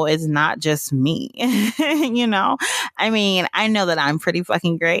know it's not just me. I mean, I know that I'm pretty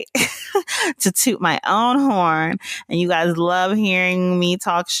fucking great to toot my own horn, and you guys love hearing me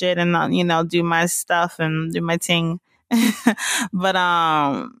talk shit and, do my stuff and do my thing. But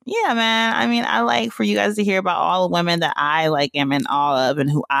yeah, man, I mean, I like for you guys to hear about all the women that I am in awe of, and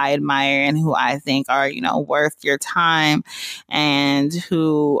who I admire, and who I think are, worth your time, and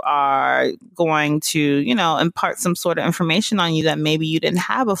who are going to, impart some sort of information on you that maybe you didn't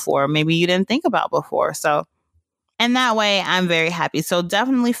have before, maybe you didn't think about before. So And that way I'm very happy. So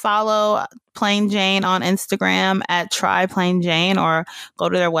definitely follow Plain Jane on Instagram at tryplainjane, or go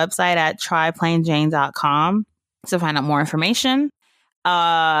to their website at tryplainjane.com to find out more information.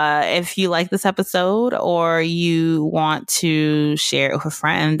 If you like this episode or you want to share it with a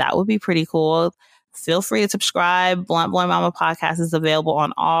friend, that would be pretty cool. Feel free to subscribe. Blunt Blowing Mama podcast is available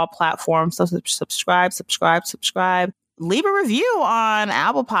on all platforms. So subscribe. Leave a review on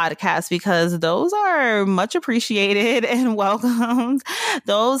Apple Podcasts, because those are much appreciated and welcomed.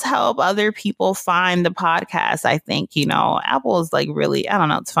 Those help other people find the podcast. I think, Apple is like really, I don't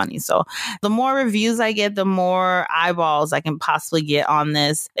know, it's funny. So the more reviews I get, the more eyeballs I can possibly get on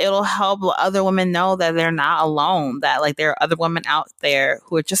this. It'll help other women know that they're not alone, that like there are other women out there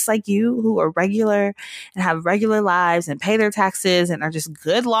who are just like you, who are regular and have regular lives and pay their taxes and are just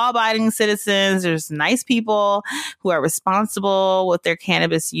good law-abiding citizens. There's nice people who are responsible with their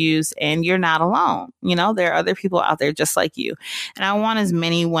cannabis use, and you're not alone. There are other people out there just like you. And I want as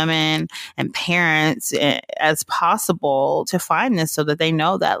many women and parents as possible to find this, so that they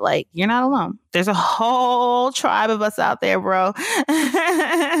know that like you're not alone. There's a whole tribe of us out there, bro.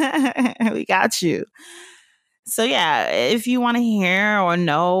 We got you. So yeah, if you want to hear or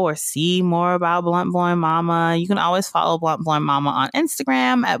know or see more about Blunt Blowing Mama, you can always follow Blunt Blowing Mama on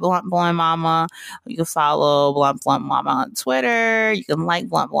Instagram at Blunt Blowing Mama. You can follow Blunt Blowing Mama on Twitter. You can like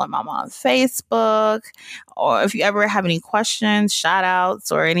Blunt Blowing Mama on Facebook. Or if you ever have any questions, shout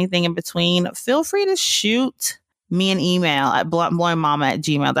outs, or anything in between, feel free to shoot me an email at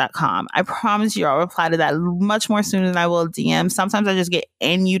bluntblowingmama@gmail.com. I promise you I'll reply to that much more soon than I will DM. Sometimes I just get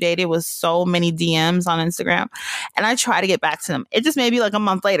inundated with so many DMs on Instagram, and I try to get back to them. It just may be like a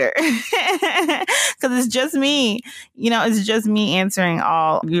month later, because it's just me. It's just me answering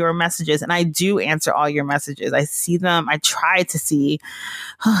all your messages, and I do answer all your messages. I see them. I try to see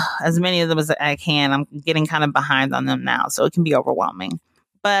as many of them as I can. I'm getting kind of behind on them now, so it can be overwhelming.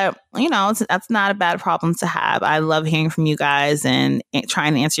 But, that's not a bad problem to have. I love hearing from you guys and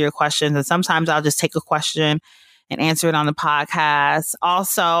trying to answer your questions. And sometimes I'll just take a question and answer it on the podcast.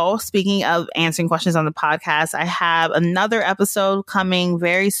 Also, speaking of answering questions on the podcast, I have another episode coming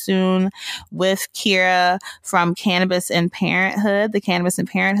very soon with Kira from Cannabis and Parenthood, the Cannabis and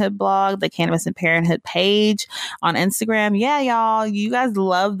Parenthood blog, the Cannabis and Parenthood page on Instagram. Yeah, y'all, you guys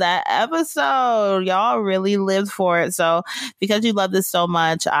love that episode. Y'all really lived for it. So because you love this so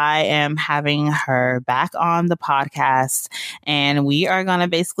much, I am having her back on the podcast, and we are going to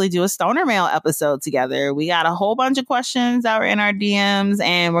basically do a stoner mail episode together. We got a whole bunch of questions that were in our DMs,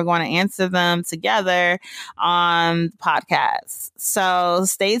 and we're going to answer them together on the podcast. So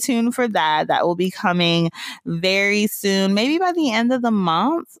stay tuned for that. That will be coming very soon, maybe by the end of the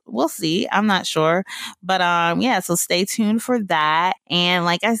month. We'll see. I'm not sure. But so stay tuned for that. And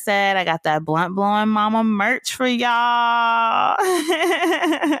like I said, I got that Blunt Blowing Mama merch for y'all.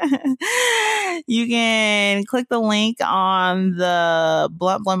 You can click the link on the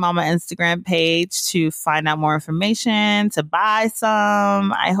Blunt Blowing Mama Instagram page to find out more information, to buy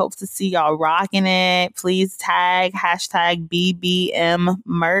some. I hope to see y'all rocking it. Please tag hashtag BBM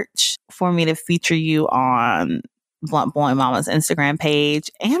merch for me to feature you on Blunt Blowing Mama's Instagram page,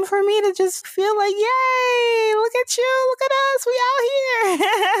 and for me to just feel like, yay, look at you, look at us, we out here.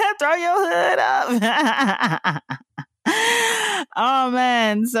 Throw your hood up. Oh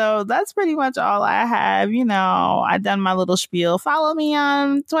man, so that's pretty much all I have. I've done my little spiel. Follow me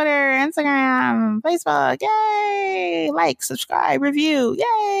on Twitter, Instagram, Facebook. Yay! Like, subscribe, review.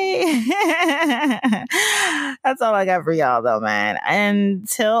 Yay! That's all I got for y'all though, man.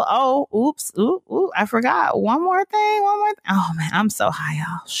 Until I forgot one more thing. Oh man, I'm so high,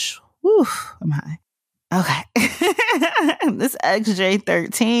 y'all. Whew, I'm high. Okay. This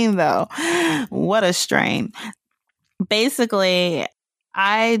XJ13 though, what a strain. Basically,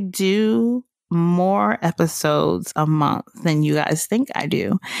 I do more episodes a month than you guys think I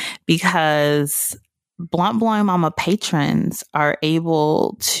do, because Blunt Blowing Mama patrons are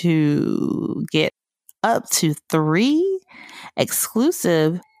able to get up to 3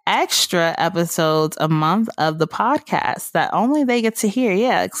 exclusive extra episodes a month of the podcast that only they get to hear.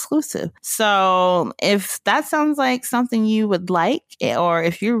 Yeah, exclusive. So if that sounds like something you would like, or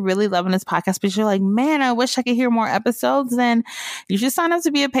if you're really loving this podcast, but you're like, man, I wish I could hear more episodes, then you should sign up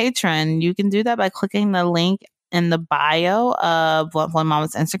to be a patron. You can do that by clicking the link in the bio of Blunt Blowing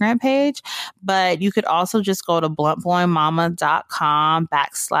Mama's Instagram page. But you could also just go to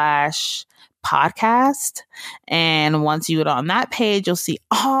bluntblowingmama.com/podcast. And once you get on that page, you'll see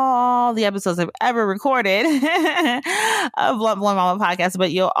all the episodes I've ever recorded of Blunt Blowing Mama podcast.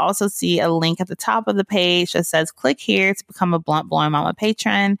 But you'll also see a link at the top of the page that says click here to become a Blunt Blowing Mama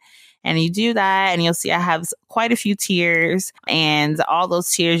patron. And you do that and you'll see I have quite a few tiers, and all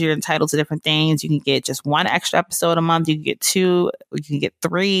those tiers you're entitled to different things. You can get just one extra episode a month. You can get 2, or you can get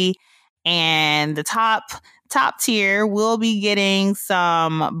 3. And the top tier will be getting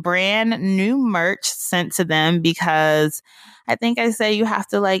some brand new merch sent to them, because I think I say you have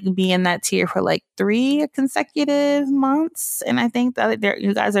to like be in that tier for like 3 consecutive months. And I think that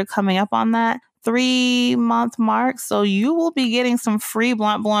you guys are coming up on that 3-month mark. So you will be getting some free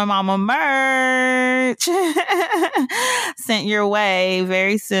Blunt Blowing Mama merch sent your way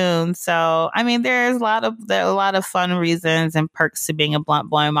very soon. So, I mean, there are a lot of fun reasons and perks to being a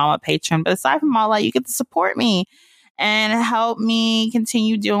Blunt Blowing Mama patron. But aside from all that, you get to support me and help me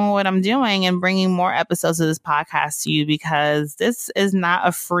continue doing what I'm doing and bringing more episodes of this podcast to you, because this is not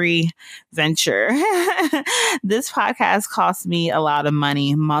a free venture. This podcast costs me a lot of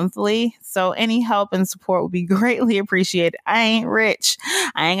money monthly. So any help and support would be greatly appreciated. I ain't rich.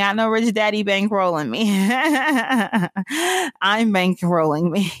 I ain't got no rich daddy bankrolling me. I'm bankrolling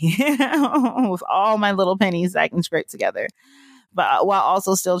me with all my little pennies I can scrape together, but while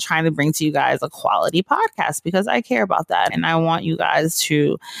also still trying to bring to you guys a quality podcast, because I care about that. And I want you guys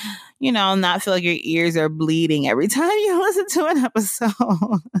to, not feel like your ears are bleeding every time you listen to an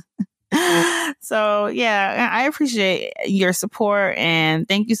episode. So yeah, I appreciate your support, and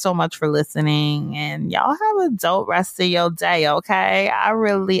thank you so much for listening, and y'all have a dope rest of your day. Okay. I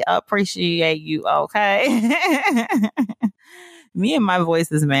really appreciate you. Okay. Me and my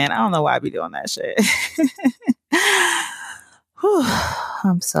voices, man. I don't know why I be doing that shit. Whew,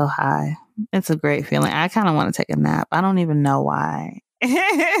 I'm so high. It's a great feeling. I kind of want to take a nap. I don't even know why.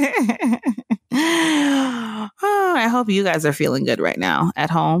 I hope you guys are feeling good right now at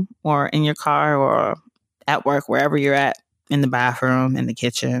home or in your car or at work, wherever you're at, in the bathroom, in the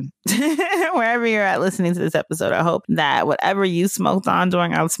kitchen, wherever you're at listening to this episode. I hope that whatever you smoked on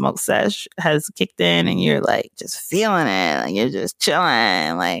during our smoke sesh has kicked in and you're like just feeling it. Like you're just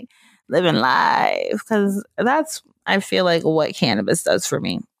chilling, like living life. Because that's, I feel like, what cannabis does for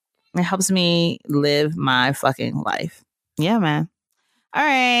me. It helps me live my fucking life. Yeah, man. All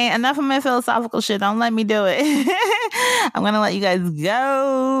right, enough of my philosophical shit. Don't let me do it. I'm going to let you guys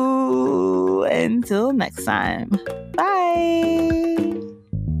go. Until next time. Bye.